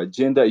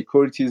 gender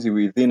equalities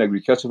within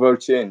agricultural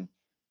chain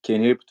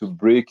can help to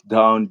break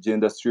down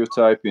gender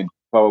stereotype and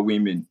empower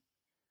women.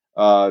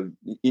 Uh,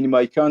 in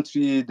my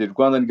country, the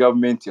Rwandan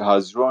government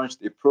has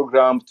launched a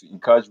program to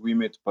encourage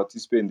women to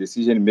participate in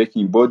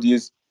decision-making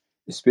bodies,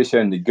 especially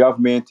in the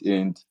government,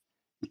 and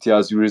it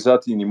has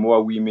resulted in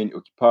more women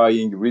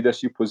occupying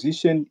leadership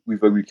positions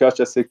with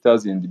agriculture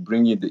sectors and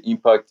bringing the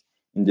impact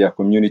in their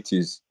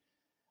communities.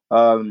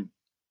 Um,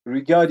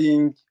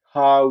 regarding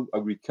how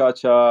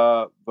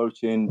agriculture value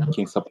chain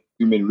can support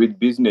women-led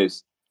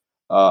business,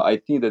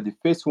 I think that the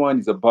first one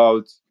is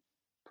about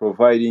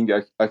providing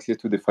access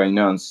to the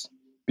finance,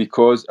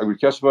 because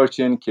agriculture value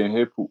chain can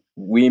help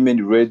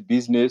women-led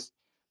business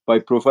by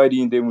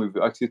providing them with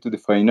access to the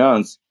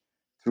finance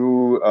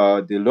through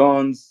the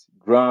loans,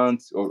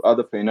 grants, or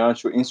other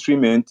financial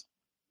instruments,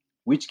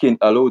 which can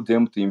allow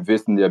them to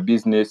invest in their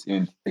business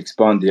and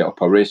expand their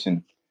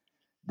operation.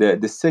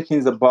 The second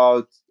is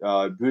about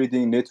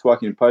building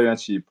network and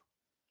partnership.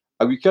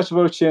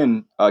 Agricultural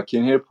chain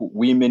can help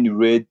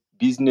women-led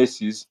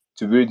businesses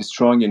to build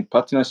strong in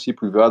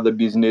partnership with other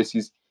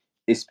businesses,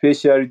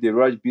 especially the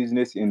large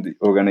business in the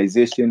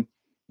organization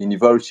in the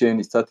value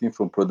chain, starting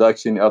from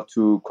production up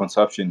to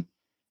consumption.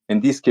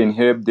 And this can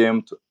help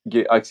them to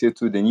get access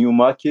to the new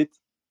market,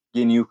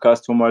 get new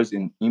customers,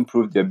 and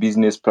improve their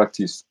business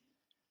practice.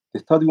 The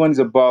third one is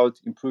about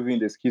improving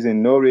the skills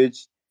and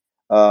knowledge.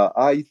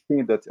 I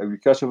think that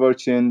agricultural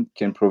chain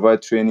can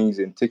provide trainings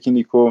and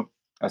technical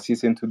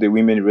assistance to the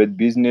women-led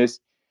business,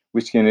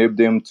 which can help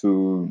them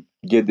to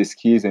get the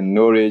skills and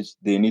knowledge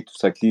they need to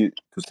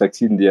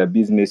succeed in their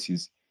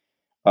businesses.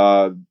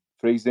 Uh,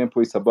 for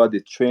example, it's about the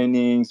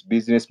trainings,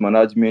 business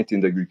management,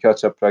 and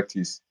agriculture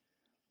practice.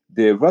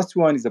 The last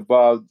one is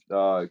about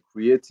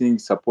creating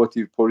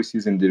supportive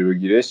policies and the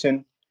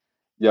regulation.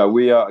 Yeah,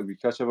 where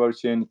agricultural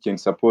chain can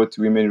support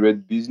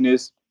women-led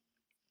business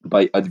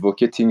by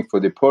advocating for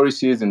the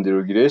policies and the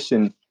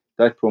regulation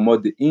that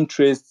promote the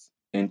interests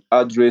and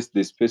address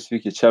the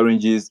specific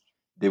challenges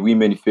the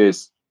women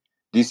face.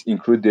 This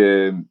include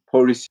the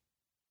policies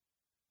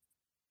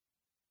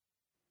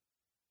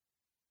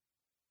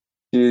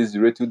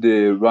related to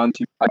the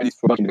roundtable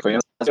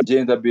for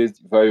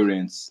gender-based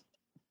violence.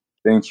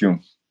 Thank you.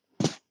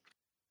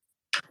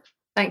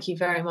 Thank you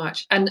very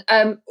much. And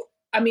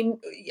I mean,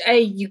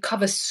 you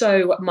cover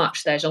so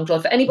much there,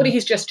 Jean-Claude. For anybody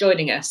who's just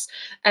joining us,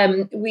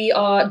 we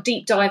are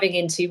deep diving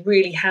into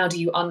really how do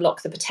you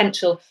unlock the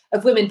potential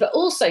of women, but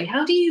also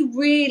how do you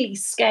really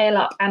scale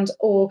up and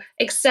or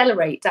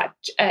accelerate that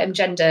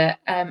gender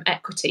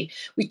equity.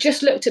 We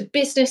just looked at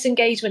business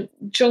engagement.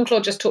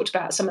 Jean-Claude just talked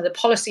about some of the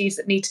policies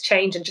that need to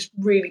change and just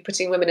really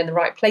putting women in the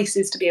right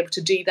places to be able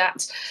to do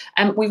that.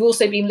 We've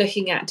also been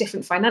looking at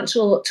different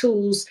financial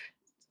tools,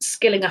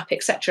 skilling up,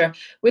 etc.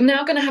 We're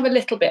now going to have a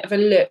little bit of a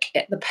look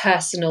at the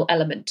personal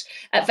element.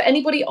 For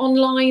anybody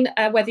online,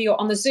 whether you're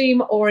on the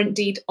Zoom or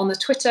indeed on the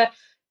Twitter,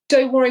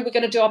 don't worry, we're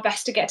going to do our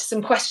best to get to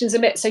some questions a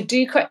bit. So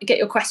do get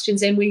your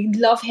questions in. We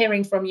love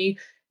hearing from you.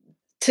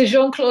 To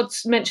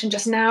Jean-Claude's mentioned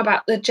just now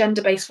about the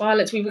gender-based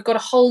violence, we've got a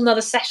whole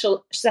nother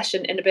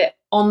session in a bit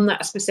on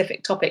that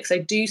specific topic. So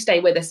do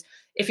stay with us.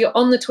 If you're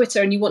on the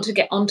Twitter and you want to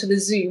get onto the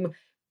Zoom,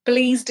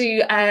 please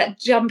do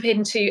jump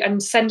into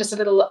and send us a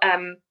little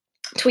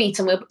tweet,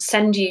 and we'll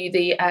send you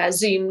the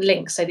Zoom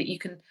link so that you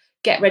can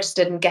get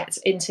registered and get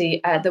into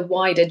the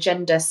wider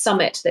gender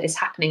summit that is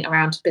happening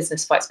around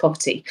Business Fights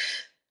Poverty.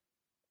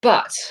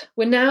 But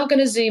we're now going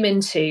to zoom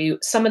into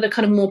some of the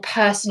kind of more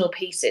personal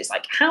pieces,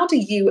 like how do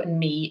you and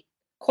me,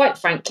 quite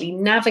frankly,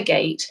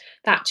 navigate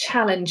that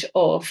challenge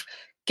of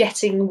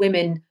getting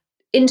women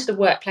into the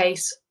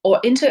workplace,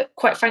 or into,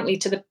 quite frankly,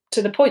 to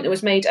the point that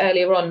was made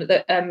earlier on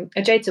that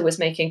Ajayta was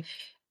making,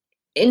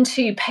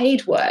 into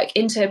paid work,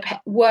 into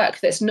work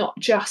that's not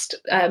just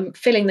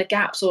filling the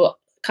gaps or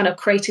kind of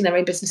creating their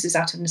own businesses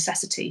out of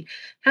necessity.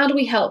 How do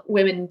we help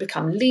women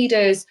become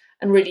leaders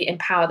and really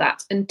empower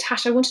that? And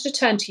Tash, I wanted to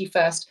turn to you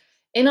first.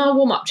 In our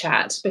warm-up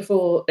chat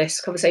before this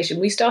conversation,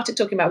 we started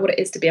talking about what it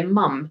is to be a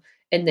mum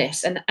in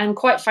this, and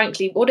quite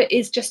frankly, what it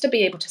is just to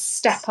be able to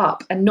step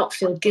up and not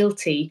feel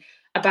guilty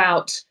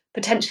about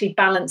potentially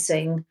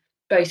balancing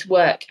both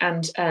work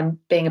and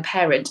being a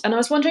parent. And I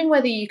was wondering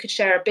whether you could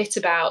share a bit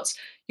about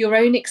your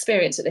own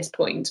experience at this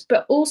point,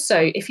 but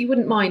also, if you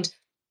wouldn't mind,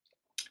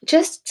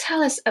 just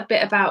tell us a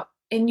bit about,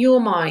 in your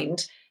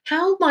mind,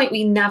 how might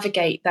we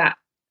navigate that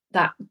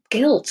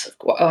guilt?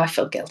 Oh, I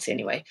feel guilty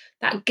anyway.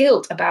 That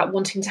guilt about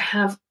wanting to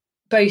have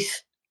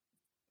both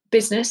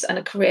business and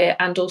a career,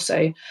 and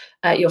also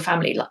your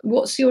family. Like,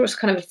 what's your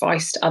kind of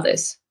advice to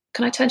others?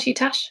 Can I turn to you,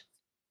 Tash?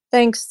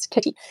 Thanks,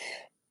 Katie.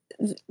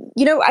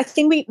 You know, I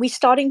think we're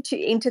starting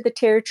to enter the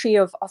territory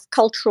of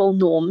cultural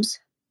norms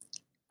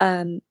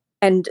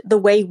and the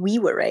way we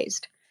were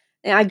raised.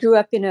 And I grew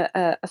up in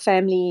a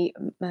family,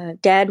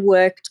 dad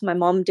worked, my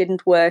mom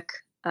didn't work.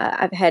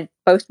 I've had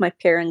both my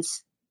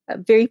parents, a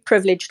very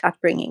privileged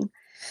upbringing.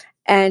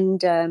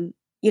 And,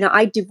 you know,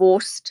 I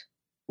divorced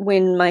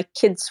when my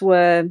kids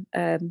were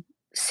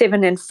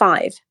 7 and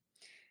 5.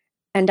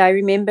 And I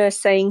remember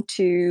saying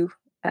to,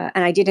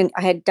 and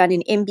I had done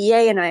an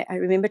MBA, and I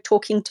remember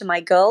talking to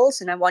my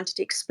girls, and I wanted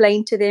to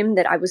explain to them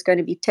that I was going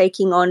to be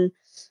taking on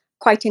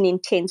quite an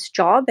intense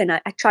job. And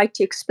I tried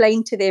to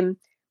explain to them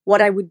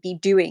what I would be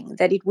doing,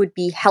 that it would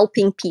be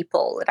helping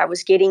people, that I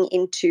was getting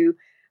into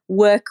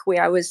work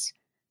where I was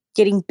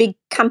getting big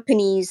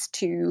companies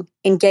to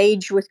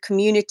engage with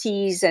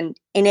communities and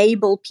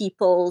enable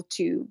people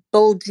to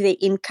build their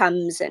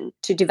incomes and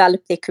to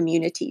develop their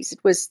communities. It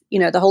was, you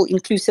know, the whole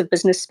inclusive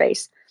business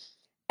space.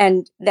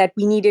 and that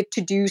we needed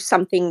to do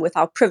something with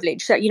our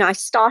privilege. So, I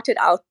started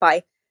out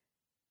by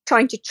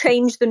trying to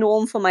change the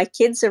norm for my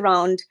kids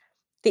around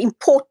the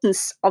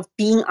importance of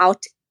being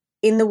out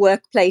in the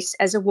workplace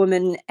as a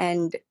woman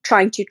and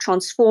trying to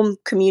transform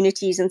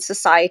communities and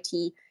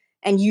society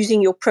and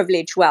using your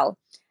privilege well.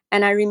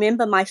 And I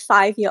remember my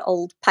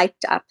 5-year-old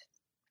piped up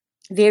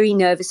very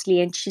nervously,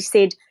 and she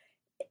said,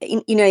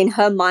 in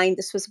her mind,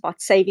 this was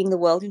about saving the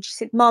world. And she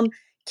said, "Mom,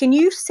 can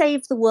you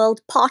save the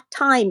world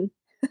part-time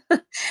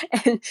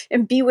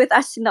and be with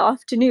us in the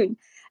afternoon?"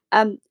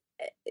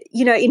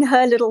 In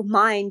her little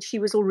mind, she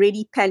was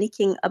already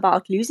panicking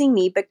about losing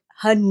me, but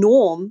her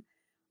norm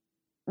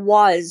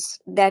was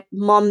that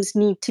moms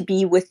need to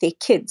be with their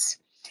kids.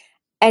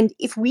 And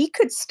if we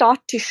could start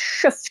to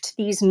shift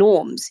these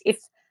norms, if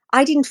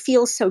I didn't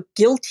feel so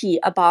guilty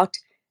about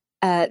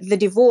the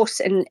divorce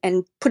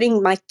and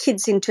putting my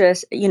kids into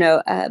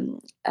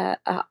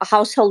a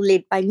household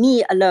led by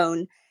me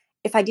alone,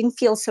 if I didn't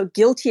feel so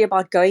guilty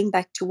about going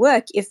back to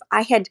work, if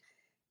I had,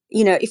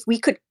 if we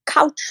could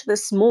couch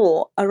this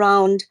more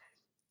around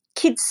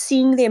kids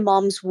seeing their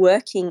moms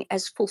working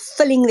as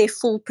fulfilling their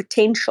full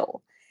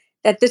potential,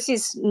 that this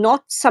is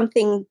not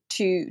something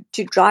to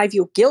drive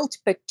your guilt,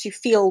 but to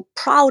feel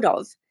proud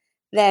of,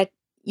 that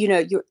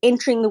you're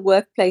entering the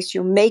workplace,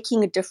 you're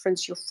making a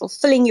difference, you're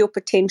fulfilling your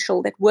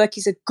potential, that work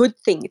is a good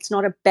thing, it's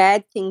not a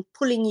bad thing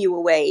pulling you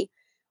away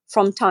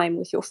from time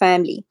with your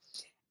family.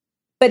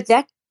 But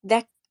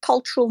that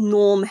cultural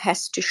norm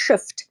has to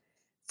shift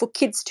for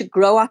kids to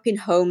grow up in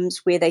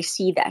homes where they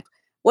see that.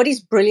 What is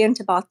brilliant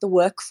about the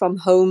work from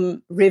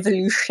home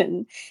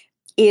revolution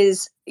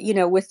is,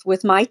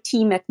 with my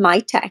team at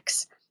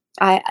MyTax,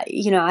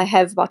 I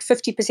have about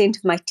 50%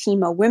 of my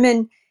team are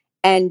women,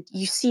 and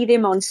you see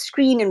them on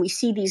screen, and we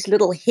see these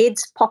little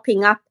heads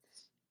popping up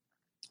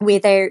where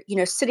they're,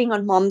 sitting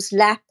on mom's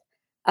lap,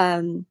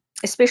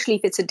 especially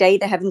if it's a day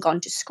they haven't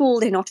gone to school,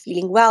 they're not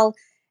feeling well,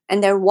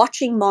 and they're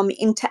watching mom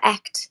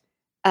interact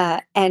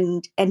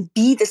and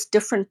be this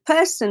different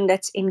person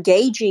that's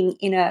engaging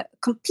in a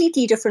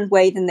completely different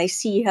way than they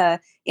see her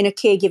in a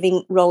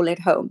caregiving role at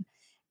home.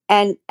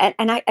 So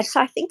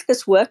I think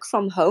this work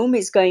from home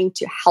is going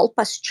to help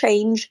us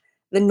change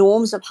the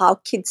norms of how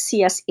kids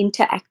see us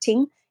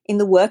interacting in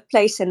the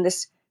workplace and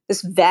this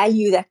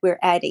value that we're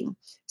adding.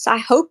 So I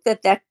hope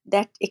that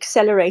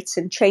accelerates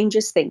and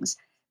changes things.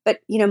 But,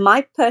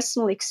 my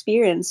personal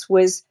experience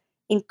was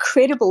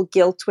incredible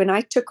guilt when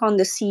I took on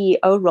the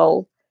CEO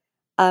role.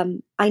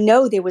 I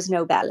know there was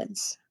no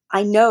balance.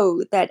 I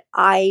know that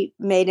I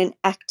made an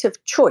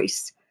active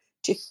choice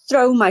to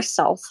throw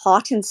myself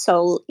heart and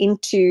soul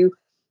into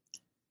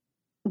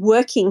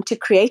working to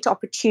create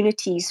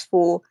opportunities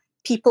for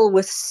people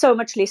with so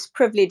much less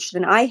privilege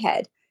than I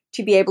had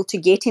to be able to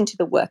get into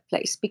the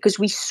workplace. Because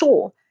we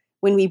saw,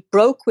 when we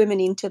broke women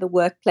into the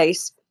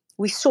workplace,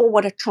 we saw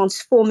what a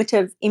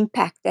transformative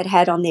impact that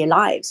had on their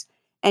lives.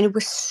 And it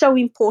was so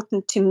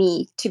important to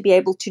me to be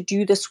able to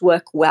do this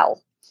work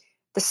well.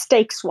 The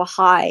stakes were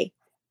high,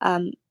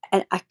 and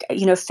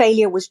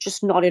failure was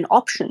just not an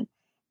option.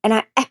 And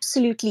I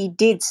absolutely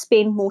did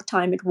spend more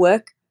time at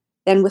work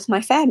than with my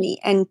family.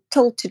 And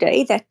till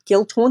today, that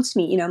guilt haunts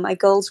me. My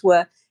girls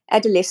were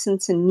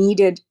adolescents and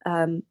needed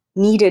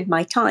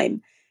my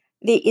time.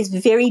 It is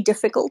very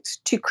difficult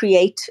to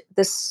create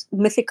this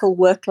mythical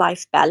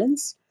work-life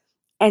balance.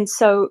 And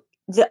so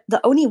the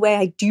only way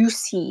I do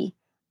see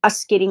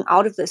us getting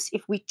out of this,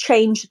 if we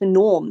change the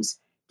norms,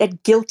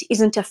 that guilt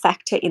isn't a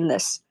factor in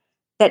this,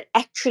 that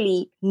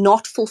actually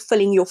not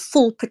fulfilling your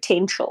full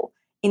potential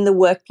in the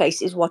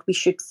workplace is what we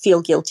should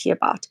feel guilty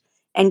about.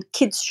 And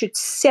kids should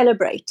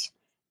celebrate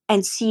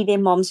and see their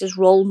moms as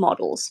role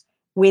models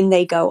when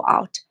they go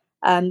out.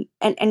 And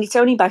it's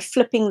only by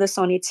flipping this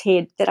on its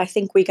head that I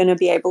think we're going to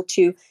be able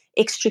to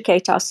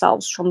extricate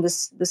ourselves from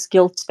this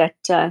guilt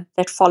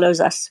that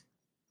follows us.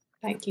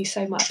 Thank you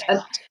so much.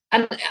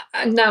 And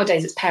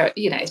nowadays it's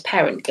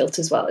parent guilt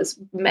as well, as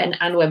men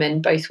and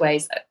women both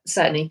ways.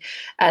 Certainly,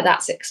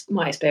 that's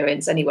my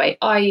experience anyway.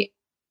 I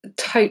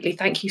totally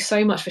thank you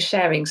so much for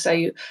sharing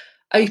so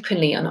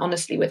openly and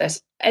honestly with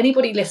us.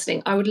 Anybody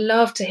listening, I would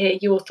love to hear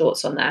your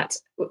thoughts on that.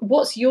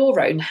 What's your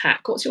own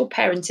hack? What's your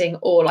parenting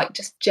or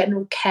just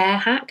general care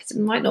hack? It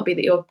might not be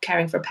that you're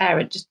caring for a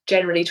parent, just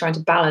generally trying to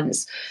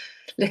balance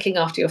looking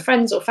after your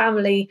friends or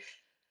family.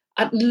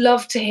 I'd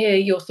love to hear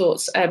your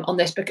thoughts on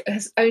this,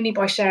 because only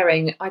by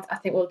sharing, I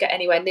think we'll get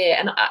anywhere near.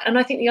 And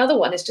I think the other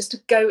one is just to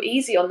go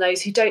easy on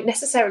those who don't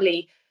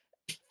necessarily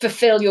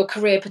fulfill your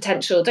career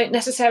potential, don't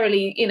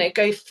necessarily,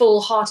 go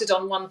full-hearted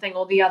on one thing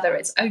or the other.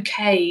 It's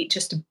okay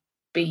just to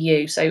be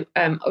you. So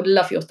I would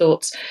love your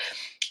thoughts.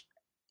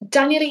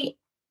 Daniele,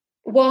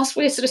 whilst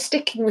we're sort of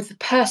sticking with the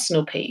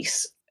personal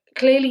piece,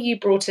 clearly you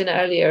brought in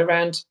earlier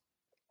around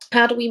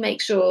how do we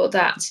make sure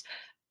that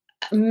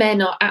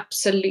men are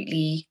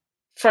absolutely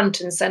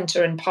front and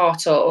centre and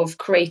part of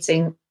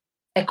creating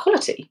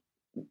equality.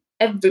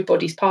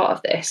 Everybody's part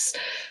of this.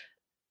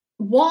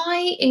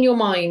 Why, in your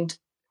mind,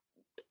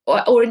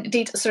 or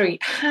indeed,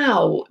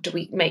 how do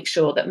we make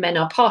sure that men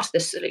are part of the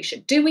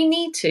solution? Do we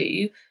need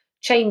to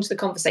change the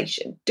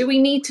conversation? Do we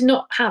need to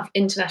not have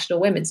International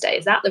Women's Day?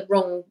 Is that the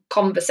wrong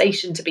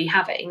conversation to be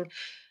having?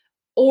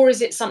 Or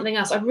is it something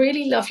else? I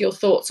really love your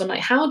thoughts on like,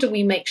 how do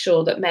we make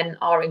sure that men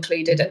are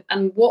included,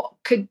 and what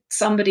could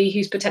somebody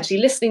who's potentially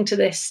listening to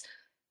this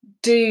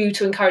do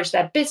to encourage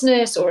their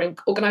business or an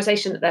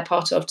organisation that they're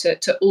part of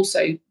to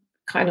also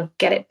kind of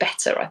get it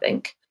better, I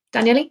think.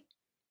 Daniele?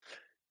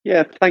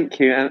 Yeah, thank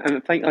you.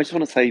 And I just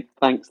want to say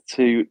thanks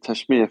to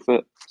Tashmia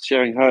for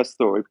sharing her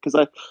story, because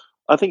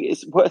I think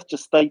it's worth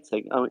just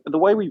stating. I mean, the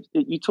way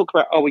you talk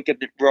about, are we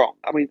getting it wrong?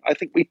 I mean, I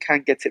think we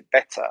can get it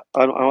better.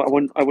 I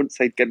wouldn't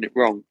say getting it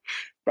wrong.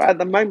 But at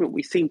the moment,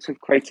 we seem to have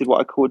created what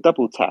I call a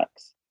double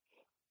tax.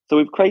 So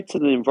we've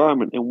created an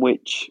environment in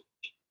which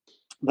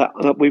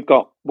that we've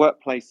got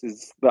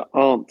workplaces that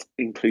aren't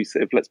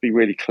inclusive, let's be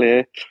really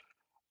clear.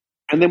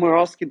 And then we're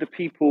asking the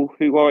people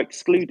who are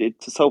excluded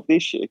to solve the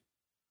issue.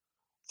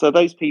 So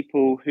those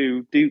people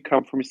who do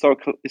come from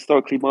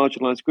historically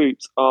marginalised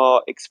groups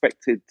are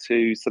expected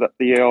to set up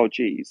the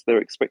ARGs.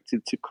 They're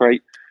expected to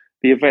create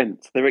the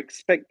event. They're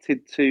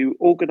expected to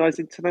organise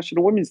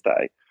International Women's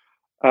Day.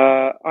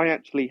 I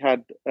actually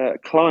had a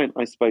client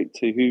I spoke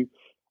to who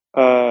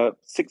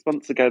 6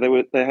 months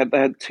ago they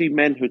had two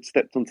men who had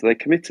stepped onto their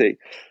committee,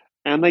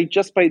 and they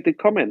just made the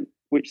comment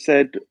which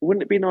said,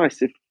 "Wouldn't it be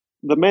nice if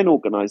the men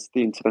organised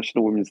the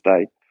International Women's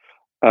Day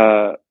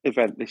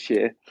event this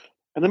year?"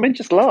 And the men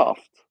just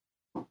laughed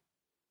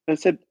and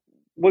said,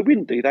 "We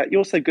wouldn't do that.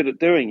 You're so good at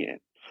doing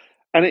it."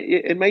 And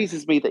it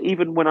amazes me that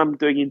even when I'm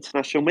doing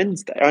International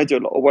Men's Day, I do a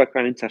lot of work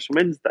around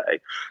International Men's Day,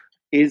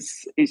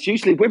 it's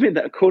usually women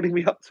that are calling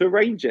me up to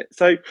arrange it.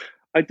 So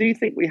I do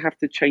think we have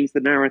to change the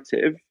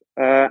narrative,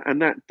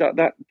 and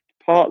that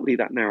partly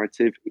that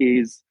narrative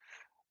is.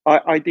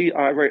 I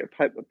wrote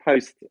a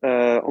post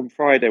on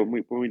Friday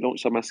when we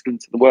launched our Masculine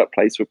to the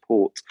Workplace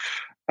report.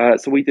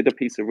 So we did a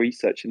piece of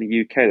research in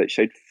the UK that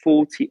showed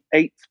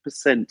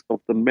 48% of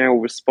the male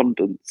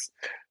respondents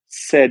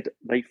said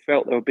they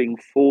felt they were being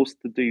forced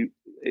to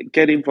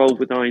get involved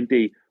with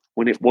I&D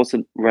when it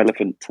wasn't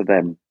relevant to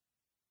them.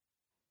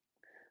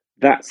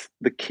 That's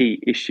the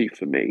key issue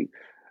for me.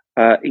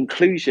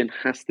 Inclusion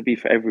has to be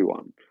for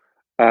everyone.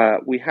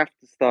 We have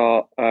to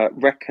start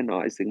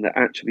recognizing that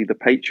actually the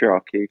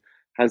patriarchy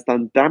has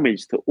done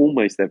damage to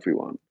almost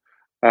everyone.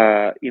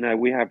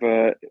 We have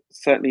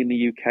certainly in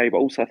the UK, but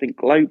also I think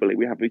globally,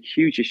 we have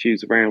huge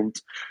issues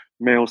around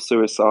male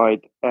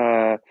suicide,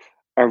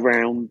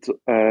 around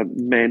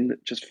men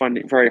just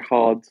finding it very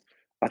hard.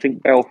 I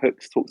think Bell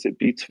Hooks talks it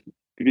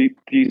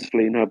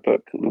beautifully in her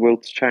book, The Will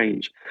to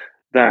Change,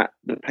 that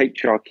the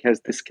patriarchy has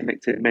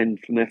disconnected men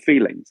from their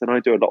feelings. And I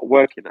do a lot of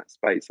work in that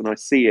space, and I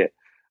see it,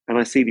 and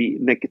I see the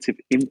negative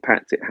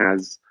impact it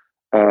has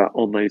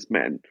on those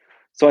men.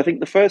 So I think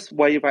the first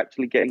way of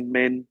actually getting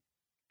men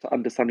to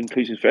understand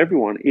inclusion for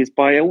everyone is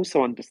by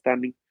also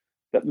understanding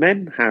that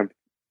men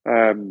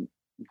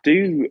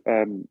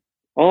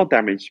are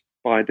damaged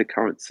by the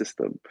current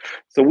system.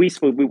 So we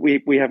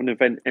have an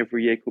event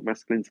every year called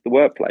Masculine to the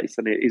Workplace,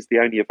 and it is the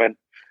only event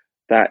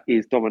that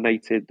is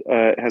dominated,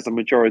 has a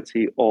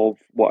majority of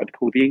what I'd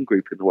call the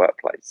in-group in the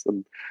workplace.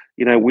 And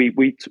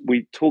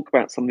we talk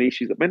about some of the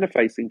issues that men are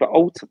facing, but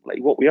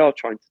ultimately what we are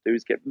trying to do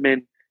is get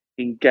men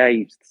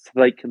engaged so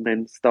they can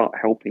then start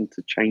helping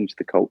to change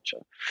the culture.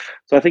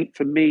 So I think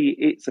for me,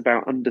 it's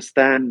about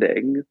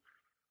understanding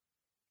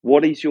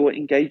what is your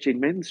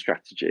engaging men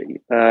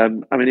strategy. I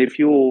mean, if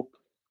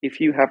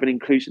you have an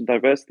inclusion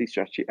diversity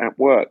strategy at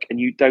work and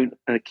you don't,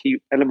 a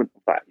key element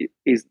of that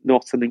is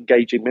not an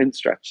engaging men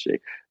strategy,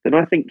 then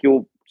I think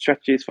your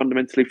strategy is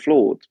fundamentally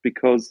flawed,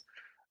 because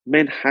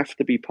men have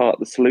to be part of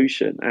the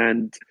solution.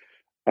 And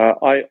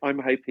I'm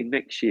hoping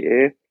next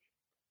year,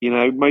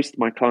 most of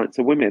my clients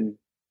are women.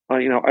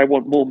 I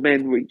want more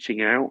men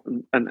reaching out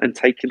and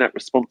taking that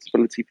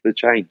responsibility for the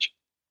change.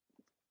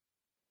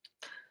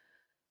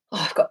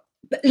 Oh, I've got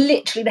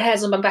literally the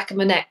hairs on the back of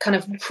my neck kind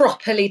of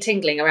properly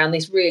tingling around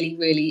these really,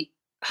 really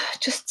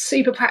just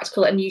super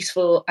practical and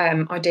useful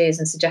ideas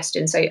and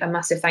suggestions. So a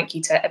massive thank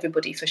you to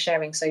everybody for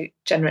sharing so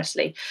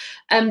generously.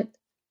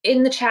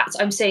 In the chats,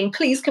 I'm saying,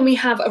 please, can we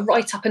have a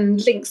write-up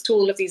and links to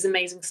all of these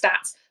amazing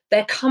stats?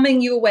 They're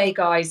coming your way,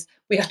 guys.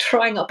 We are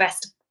trying our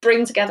best to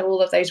bring together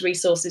all of those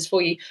resources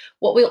for you.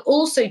 What we'll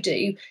also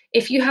do,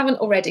 if you haven't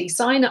already,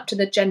 sign up to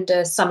the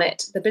Gender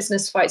Summit, the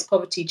Business Fights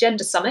Poverty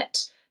Gender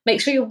Summit. Make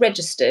sure you're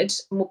registered,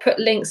 and we'll put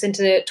links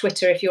into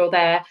Twitter if you're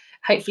there.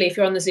 Hopefully, if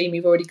you're on the Zoom,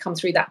 you've already come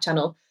through that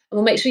channel. And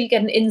we'll make sure you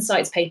get an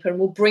insights paper, and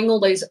we'll bring all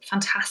those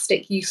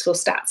fantastic, useful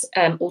stats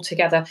all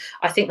together.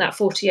 I think that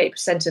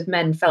 48% of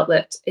men felt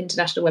that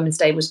International Women's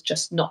Day was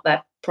just not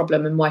their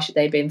problem, and why should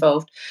they be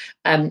involved,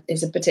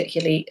 is a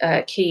particularly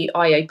key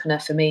eye-opener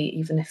for me,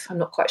 even if I'm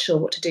not quite sure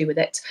what to do with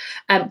it.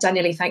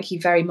 Daniele, thank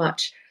you very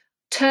much.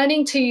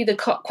 Turning to the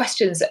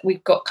questions that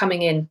we've got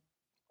coming in,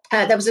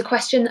 there was a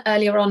question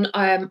earlier on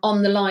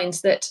the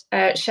lines that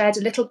shared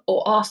a little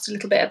or asked a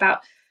little bit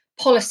about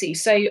policy.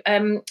 So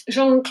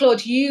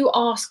Jean-Claude, you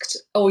asked,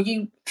 or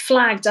you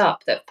flagged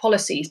up, that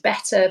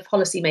better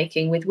policy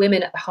making with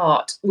women at the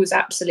heart was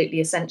absolutely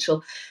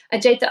essential.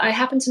 Jade, I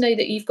happen to know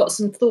that you've got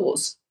some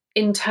thoughts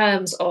in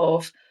terms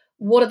of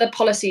what are the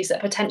policies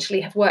that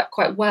potentially have worked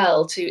quite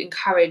well to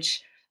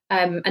encourage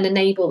and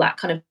enable that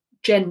kind of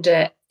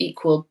gender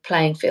equal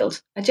playing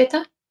field?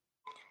 Ajita?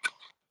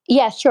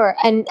 Yeah, sure.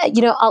 And,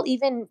 I'll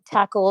even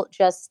tackle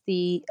just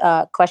the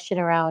question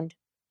around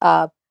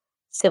uh,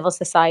 civil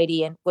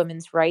society and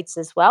women's rights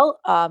as well,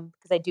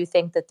 because I do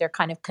think that they're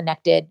kind of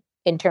connected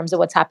in terms of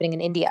what's happening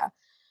in India.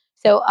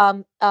 So,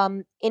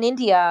 in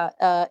India,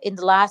 in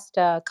the last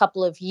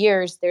couple of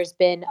years, there's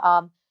been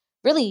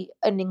really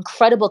an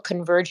incredible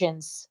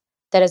convergence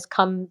that has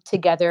come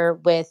together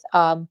with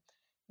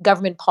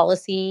government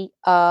policy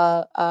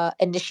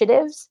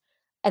initiatives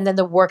and then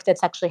the work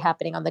that's actually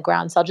happening on the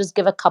ground. So I'll just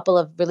give a couple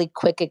of really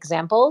quick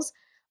examples.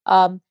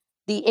 Um,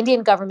 the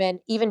Indian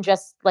government, even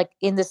just like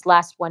in this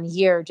last 1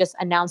 year, just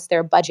announced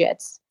their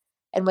budgets.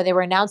 And when they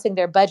were announcing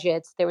their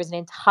budgets, there was an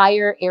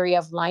entire area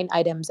of line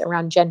items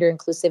around gender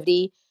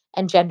inclusivity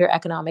and gender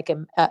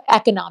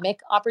economic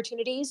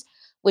opportunities,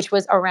 which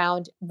was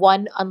around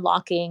one,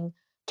 unlocking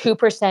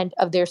 2%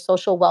 of their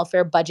social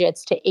welfare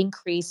budgets to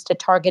increase to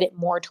target it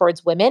more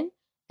towards women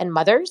and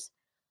mothers.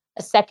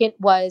 A second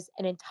was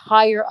an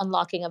entire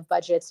unlocking of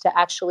budgets to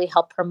actually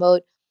help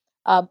promote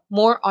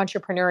more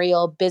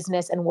entrepreneurial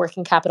business and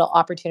working capital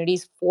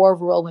opportunities for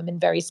rural women,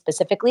 very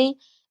specifically,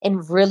 in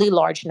really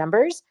large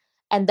numbers.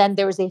 And then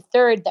there was a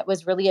third that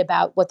was really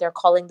about what they're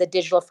calling the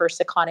digital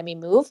first economy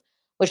move,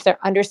 which their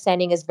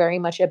understanding is very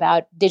much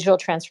about digital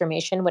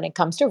transformation when it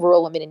comes to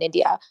rural women in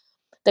India.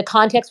 The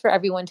context for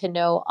everyone to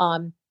know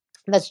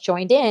that's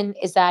joined in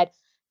is that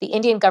the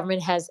Indian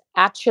government has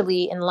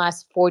actually, in the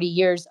last 40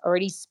 years,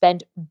 already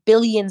spent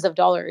billions of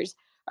dollars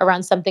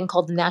around something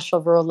called the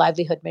National Rural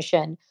Livelihood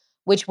Mission,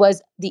 which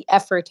was the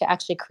effort to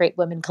actually create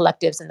women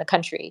collectives in the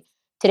country.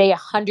 Today,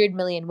 100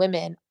 million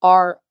women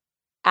are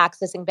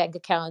accessing bank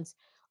accounts,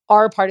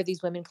 are part of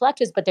these women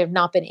collectives, but they've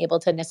not been able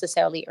to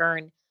necessarily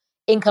earn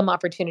income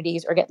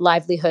opportunities or get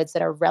livelihoods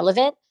that are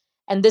relevant.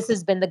 And this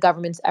has been the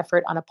government's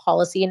effort on a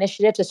policy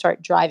initiative to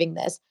start driving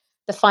this.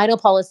 The final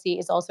policy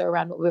is also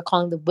around what we're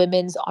calling the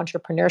women's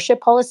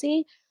entrepreneurship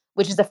policy,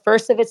 which is the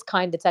first of its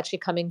kind that's actually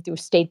coming through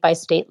state by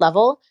state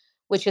level,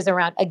 which is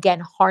around, again,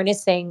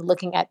 harnessing,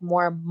 looking at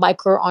more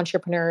micro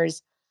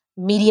entrepreneurs,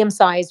 medium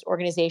sized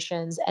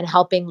organizations, and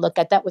helping look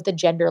at that with a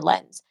gender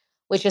lens,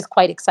 which is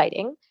quite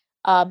exciting.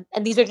 And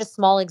these are just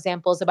small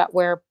examples about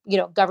where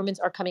governments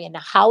are coming in.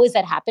 Now, how is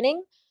that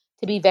happening?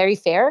 To be very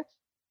fair,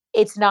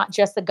 it's not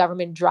just the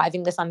government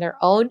driving this on their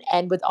own.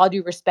 And with all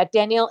due respect,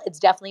 Daniel, it's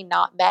definitely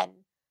not men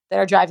that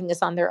are driving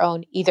this on their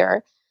own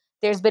either.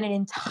 There's been an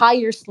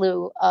entire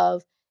slew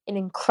of an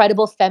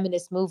incredible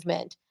feminist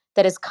movement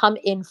that has come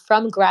in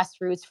from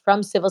grassroots,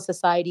 from civil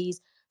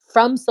societies,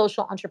 from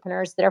social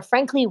entrepreneurs that are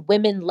frankly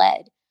women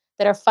led,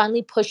 that are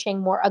finally pushing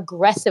more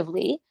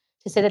aggressively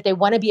to say that they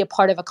want to be a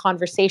part of a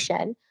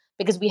conversation.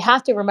 Because we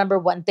have to remember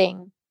one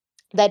thing,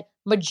 that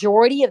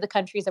majority of the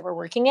countries that we're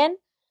working in,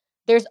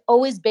 there's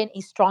always been a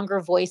stronger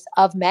voice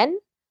of men.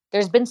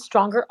 There's been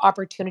stronger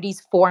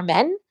opportunities for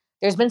men.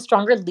 There's been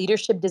stronger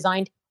leadership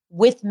designed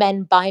with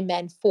men, by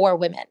men, for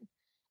women.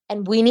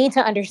 And we need to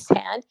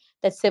understand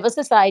that civil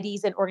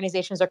societies and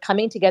organizations are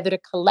coming together to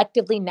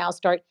collectively now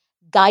start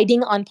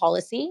guiding on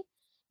policy,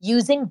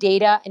 using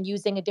data and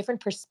using a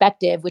different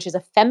perspective, which is a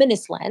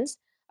feminist lens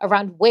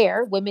around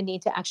where women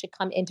need to actually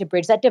come in to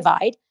bridge that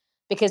divide.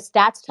 Because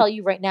stats tell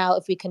you right now,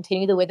 if we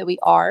continue the way that we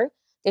are,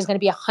 there's going to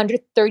be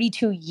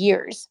 132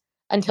 years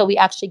until we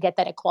actually get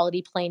that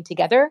equality plane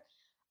together.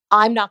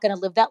 I'm not going to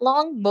live that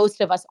long.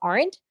 Most of us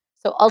aren't.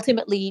 So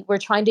ultimately, we're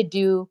trying to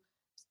do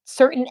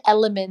certain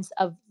elements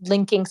of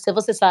linking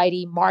civil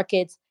society,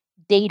 markets,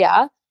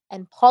 data,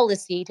 and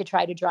policy to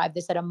try to drive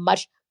this at a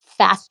much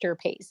faster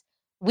pace.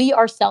 We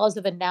ourselves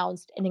have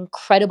announced an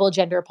incredible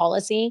gender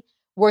policy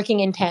working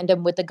in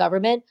tandem with the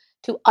government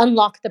to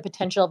unlock the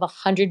potential of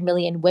 100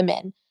 million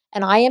women.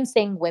 And I am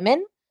saying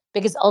women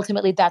because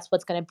ultimately that's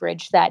what's going to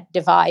bridge that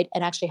divide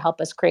and actually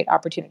help us create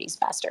opportunities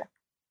faster.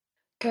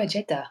 Go,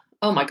 Jada.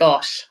 Oh my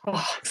gosh.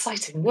 Oh,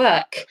 exciting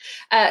work.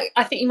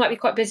 I think you might be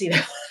quite busy though.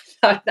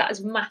 That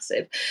is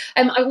massive.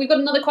 We've got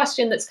another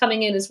question that's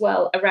coming in as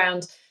well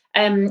around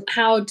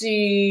how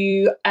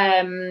do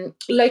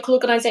local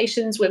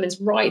organisations, women's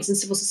rights and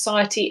civil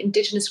society,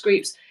 Indigenous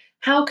groups,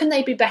 how can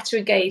they be better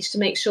engaged to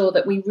make sure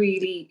that we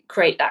really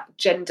create that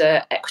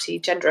gender equity,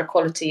 gender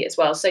equality as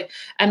well? So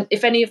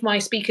if any of my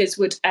speakers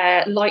would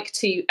like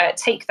to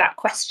take that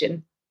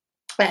question,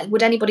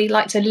 would anybody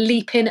like to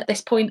leap in at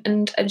this point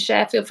and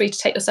share? Feel free to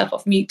take yourself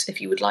off mute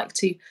if you would like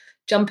to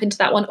jump into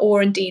that one,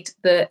 or indeed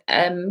the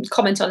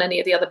comment on any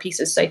of the other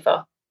pieces so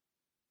far.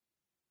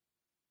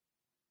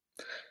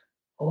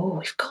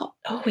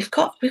 We've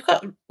got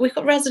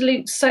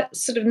Resolute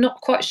sort of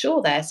not quite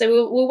sure there.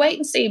 So we'll wait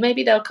and see.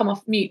 Maybe they'll come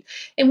off mute.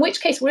 In which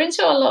case, we're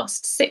into our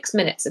last 6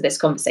 minutes of this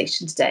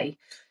conversation today.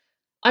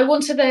 I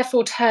want to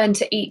therefore turn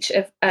to each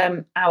of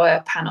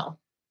our panel.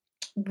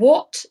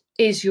 What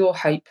is your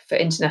hope for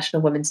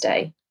International Women's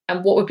Day?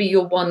 And what would be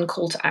your one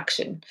call to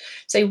action?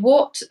 So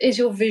what is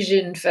your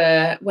vision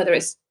for, whether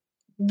it's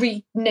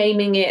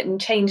renaming it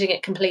and changing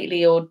it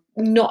completely or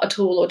not at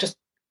all, or just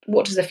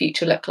what does the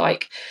future look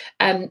like?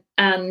 And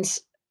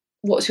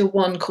what's your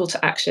one call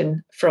to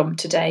action from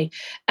today?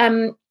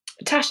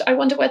 Tash, I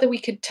wonder whether we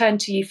could turn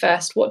to you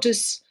first. What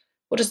does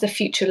the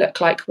future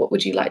look like? What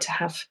would you like to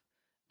have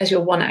as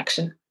your one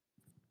action?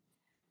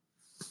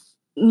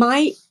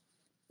 My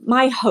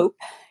hope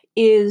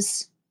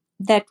is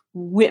that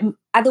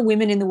other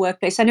women in the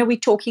workplace, I know we're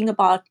talking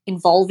about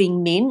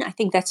involving men. I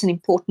think that's an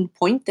important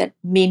point, that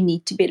men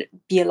need to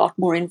be a lot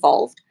more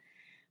involved.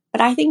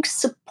 But I think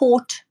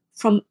support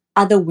from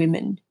other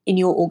women in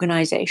your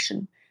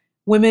organization,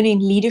 women in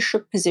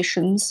leadership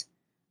positions,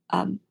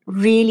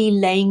 really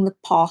laying the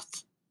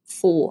path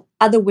for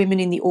other women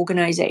in the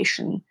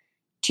organization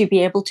to be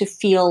able to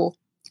feel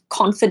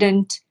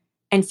confident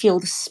and feel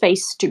the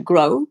space to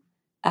grow,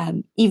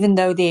 even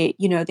though their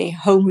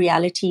home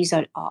realities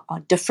are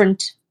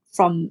different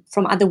from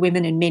other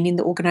women and men in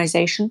the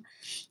organization.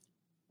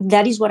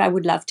 That is what I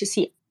would love to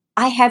see.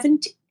 I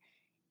haven't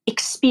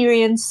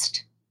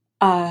experienced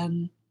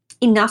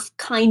enough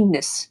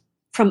kindness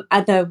from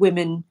other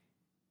women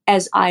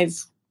as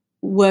I've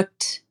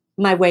worked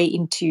my way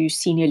into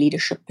senior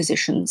leadership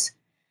positions.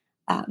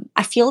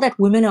 I feel that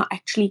women are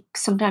actually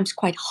sometimes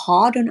quite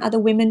hard on other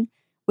women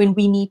when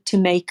we need to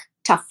make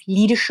tough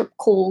leadership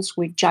calls.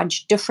 We're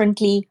judged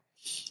differently.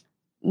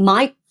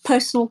 My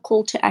personal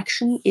call to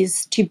action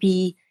is to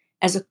be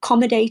as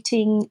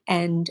accommodating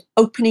and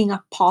opening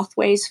up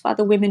pathways for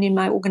other women in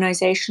my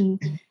organization,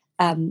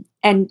 and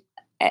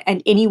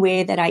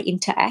anywhere that I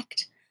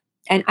interact.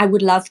 And I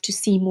would love to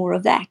see more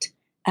of that.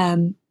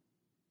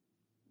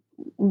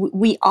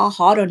 We are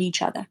hard on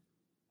each other,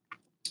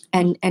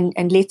 and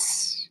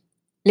let's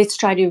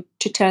try to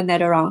turn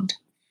that around.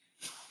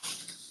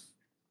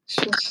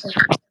 Sure.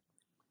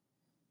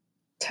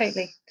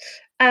 Totally.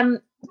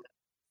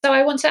 So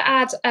I want to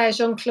add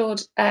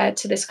Jean-Claude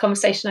to this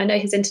conversation. I know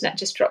his internet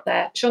just dropped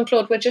there.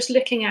 Jean-Claude, we're just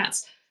looking at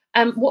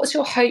what's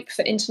your hope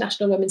for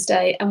International Women's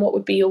Day, and what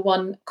would be your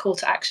one call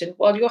to action?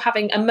 While you're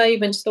having a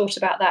moment's thought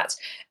about that,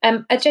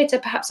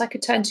 Ajeta, perhaps I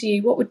could turn to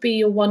you. What would be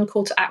your one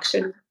call to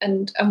action,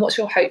 and what's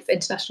your hope for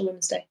International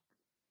Women's Day?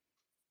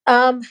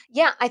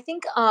 Yeah, I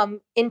think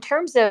in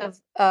terms of,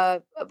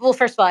 well,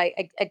 first of all,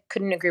 I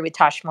couldn't agree with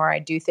Tosh more. I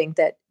do think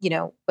that,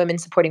 women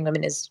supporting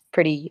women is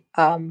pretty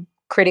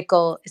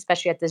critical,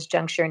 especially at this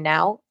juncture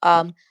now.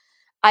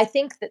 I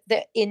think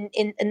that in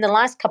the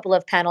last couple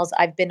of panels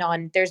I've been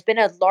on, there's been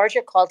a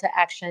larger call to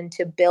action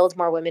to build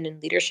more women in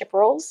leadership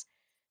roles.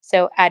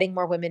 So adding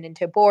more women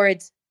into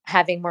boards,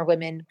 having more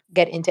women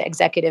get into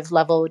executive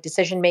level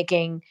decision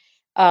making,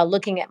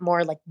 looking at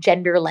more like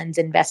gender lens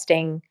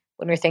investing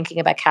when we're thinking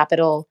about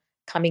capital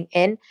coming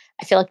in.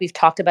 I feel like we've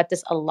talked about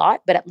this a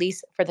lot, but at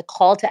least for the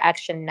call to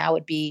action now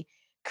would be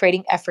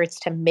creating efforts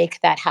to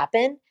make that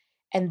happen,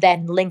 and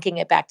then linking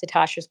it back to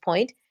Tasha's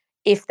point.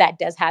 If that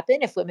does happen,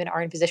 if women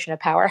are in position of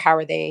power, how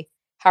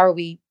are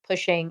we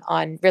pushing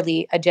on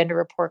really a gender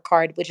report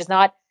card, which is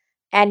not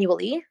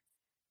annually,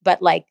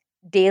 but like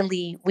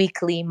daily,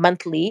 weekly,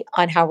 monthly,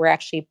 on how we're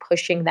actually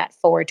pushing that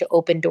forward to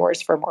open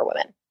doors for more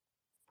women.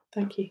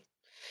 Thank you.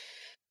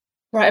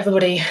 Right,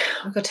 everybody,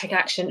 we've got to take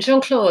action.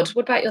 Jean-Claude,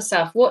 what about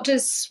yourself? What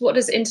does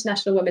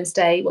International Women's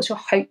Day, what's your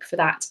hope for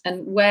that?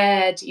 And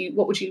what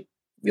would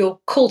your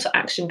call to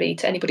action be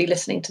to anybody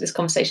listening to this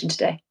conversation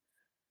today?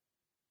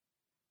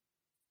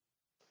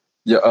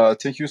 Yeah,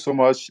 thank you so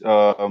much.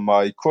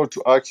 My call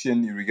to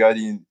action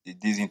regarding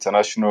this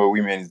International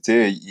Women's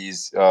Day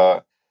is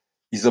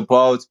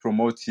about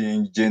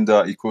promoting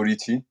gender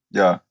equality.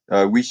 Yeah,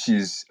 which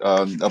is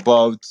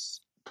about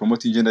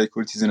promoting gender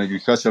equalities in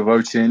agriculture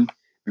value chain,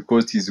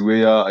 because it is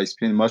where I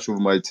spend much of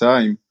my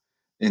time,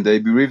 and I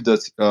believe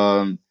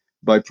that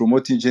by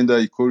promoting gender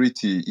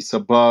equality, it's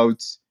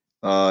about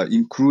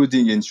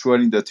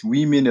ensuring that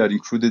women are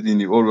included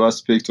in all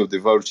aspects of the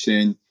value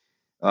chain,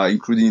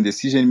 including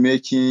decision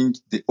making,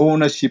 the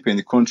ownership and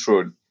the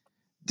control.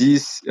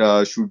 This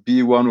should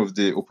be one of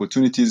the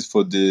opportunities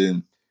for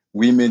the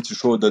women to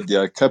show that they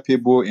are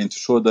capable and to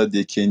show that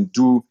they can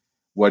do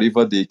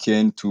whatever they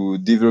can to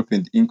develop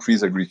and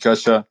increase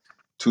agriculture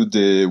to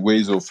the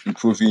ways of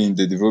improving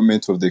the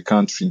development of the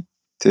country.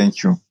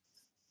 Thank you.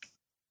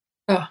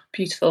 Oh,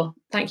 beautiful.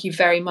 Thank you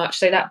very much.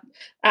 So that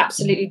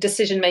absolutely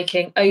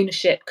decision-making,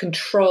 ownership,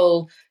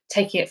 control,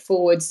 taking it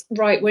forwards.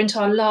 Right, we're into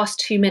our last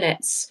 2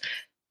 minutes.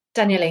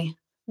 Daniele,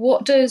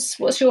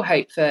 what's your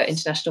hope for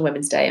International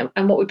Women's Day,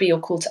 and what would be your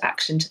call to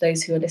action to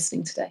those who are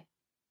listening today?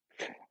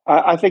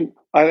 I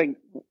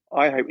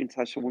hope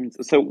International Women's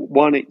Day. So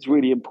one, it's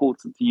really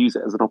important to use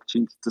it as an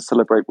opportunity to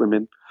celebrate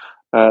women.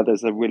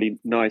 There's a really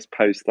nice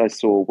post I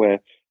saw where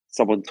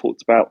someone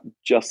talked about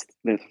just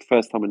the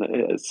first time, and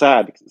it's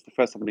sad because it's the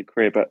first time in her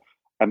career, but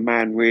a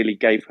man really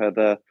gave her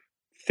the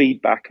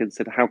feedback and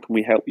said, how can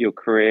we help your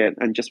career,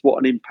 and just what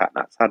an impact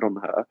that's had on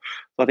her.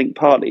 So I think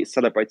partly it's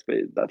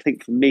celebrated, but I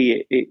think for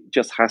me it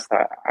just has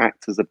to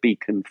act as a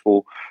beacon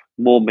for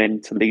more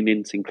men to lean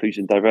into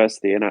inclusion and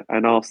diversity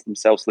and ask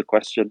themselves the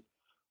question,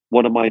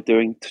 what am I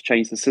doing to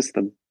change the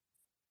system?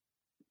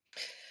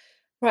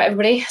 Right,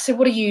 everybody. So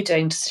what are you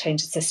doing to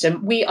change the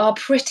system? We are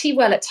pretty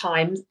well at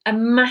time. A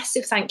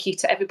massive thank you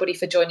to everybody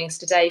for joining us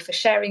today, for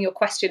sharing your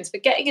questions, for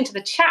getting into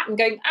the chat and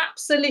going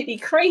absolutely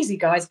crazy,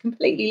 guys.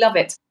 Completely love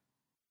it.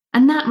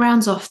 And that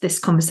rounds off this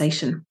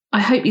conversation.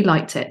 I hope you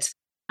liked it.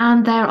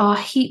 And there are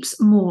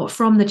heaps more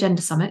from the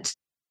Gender Summit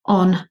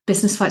on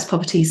Business Fights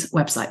Poverty's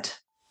website.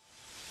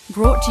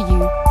 Brought to you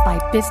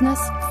by Business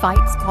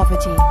Fights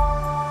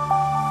Poverty.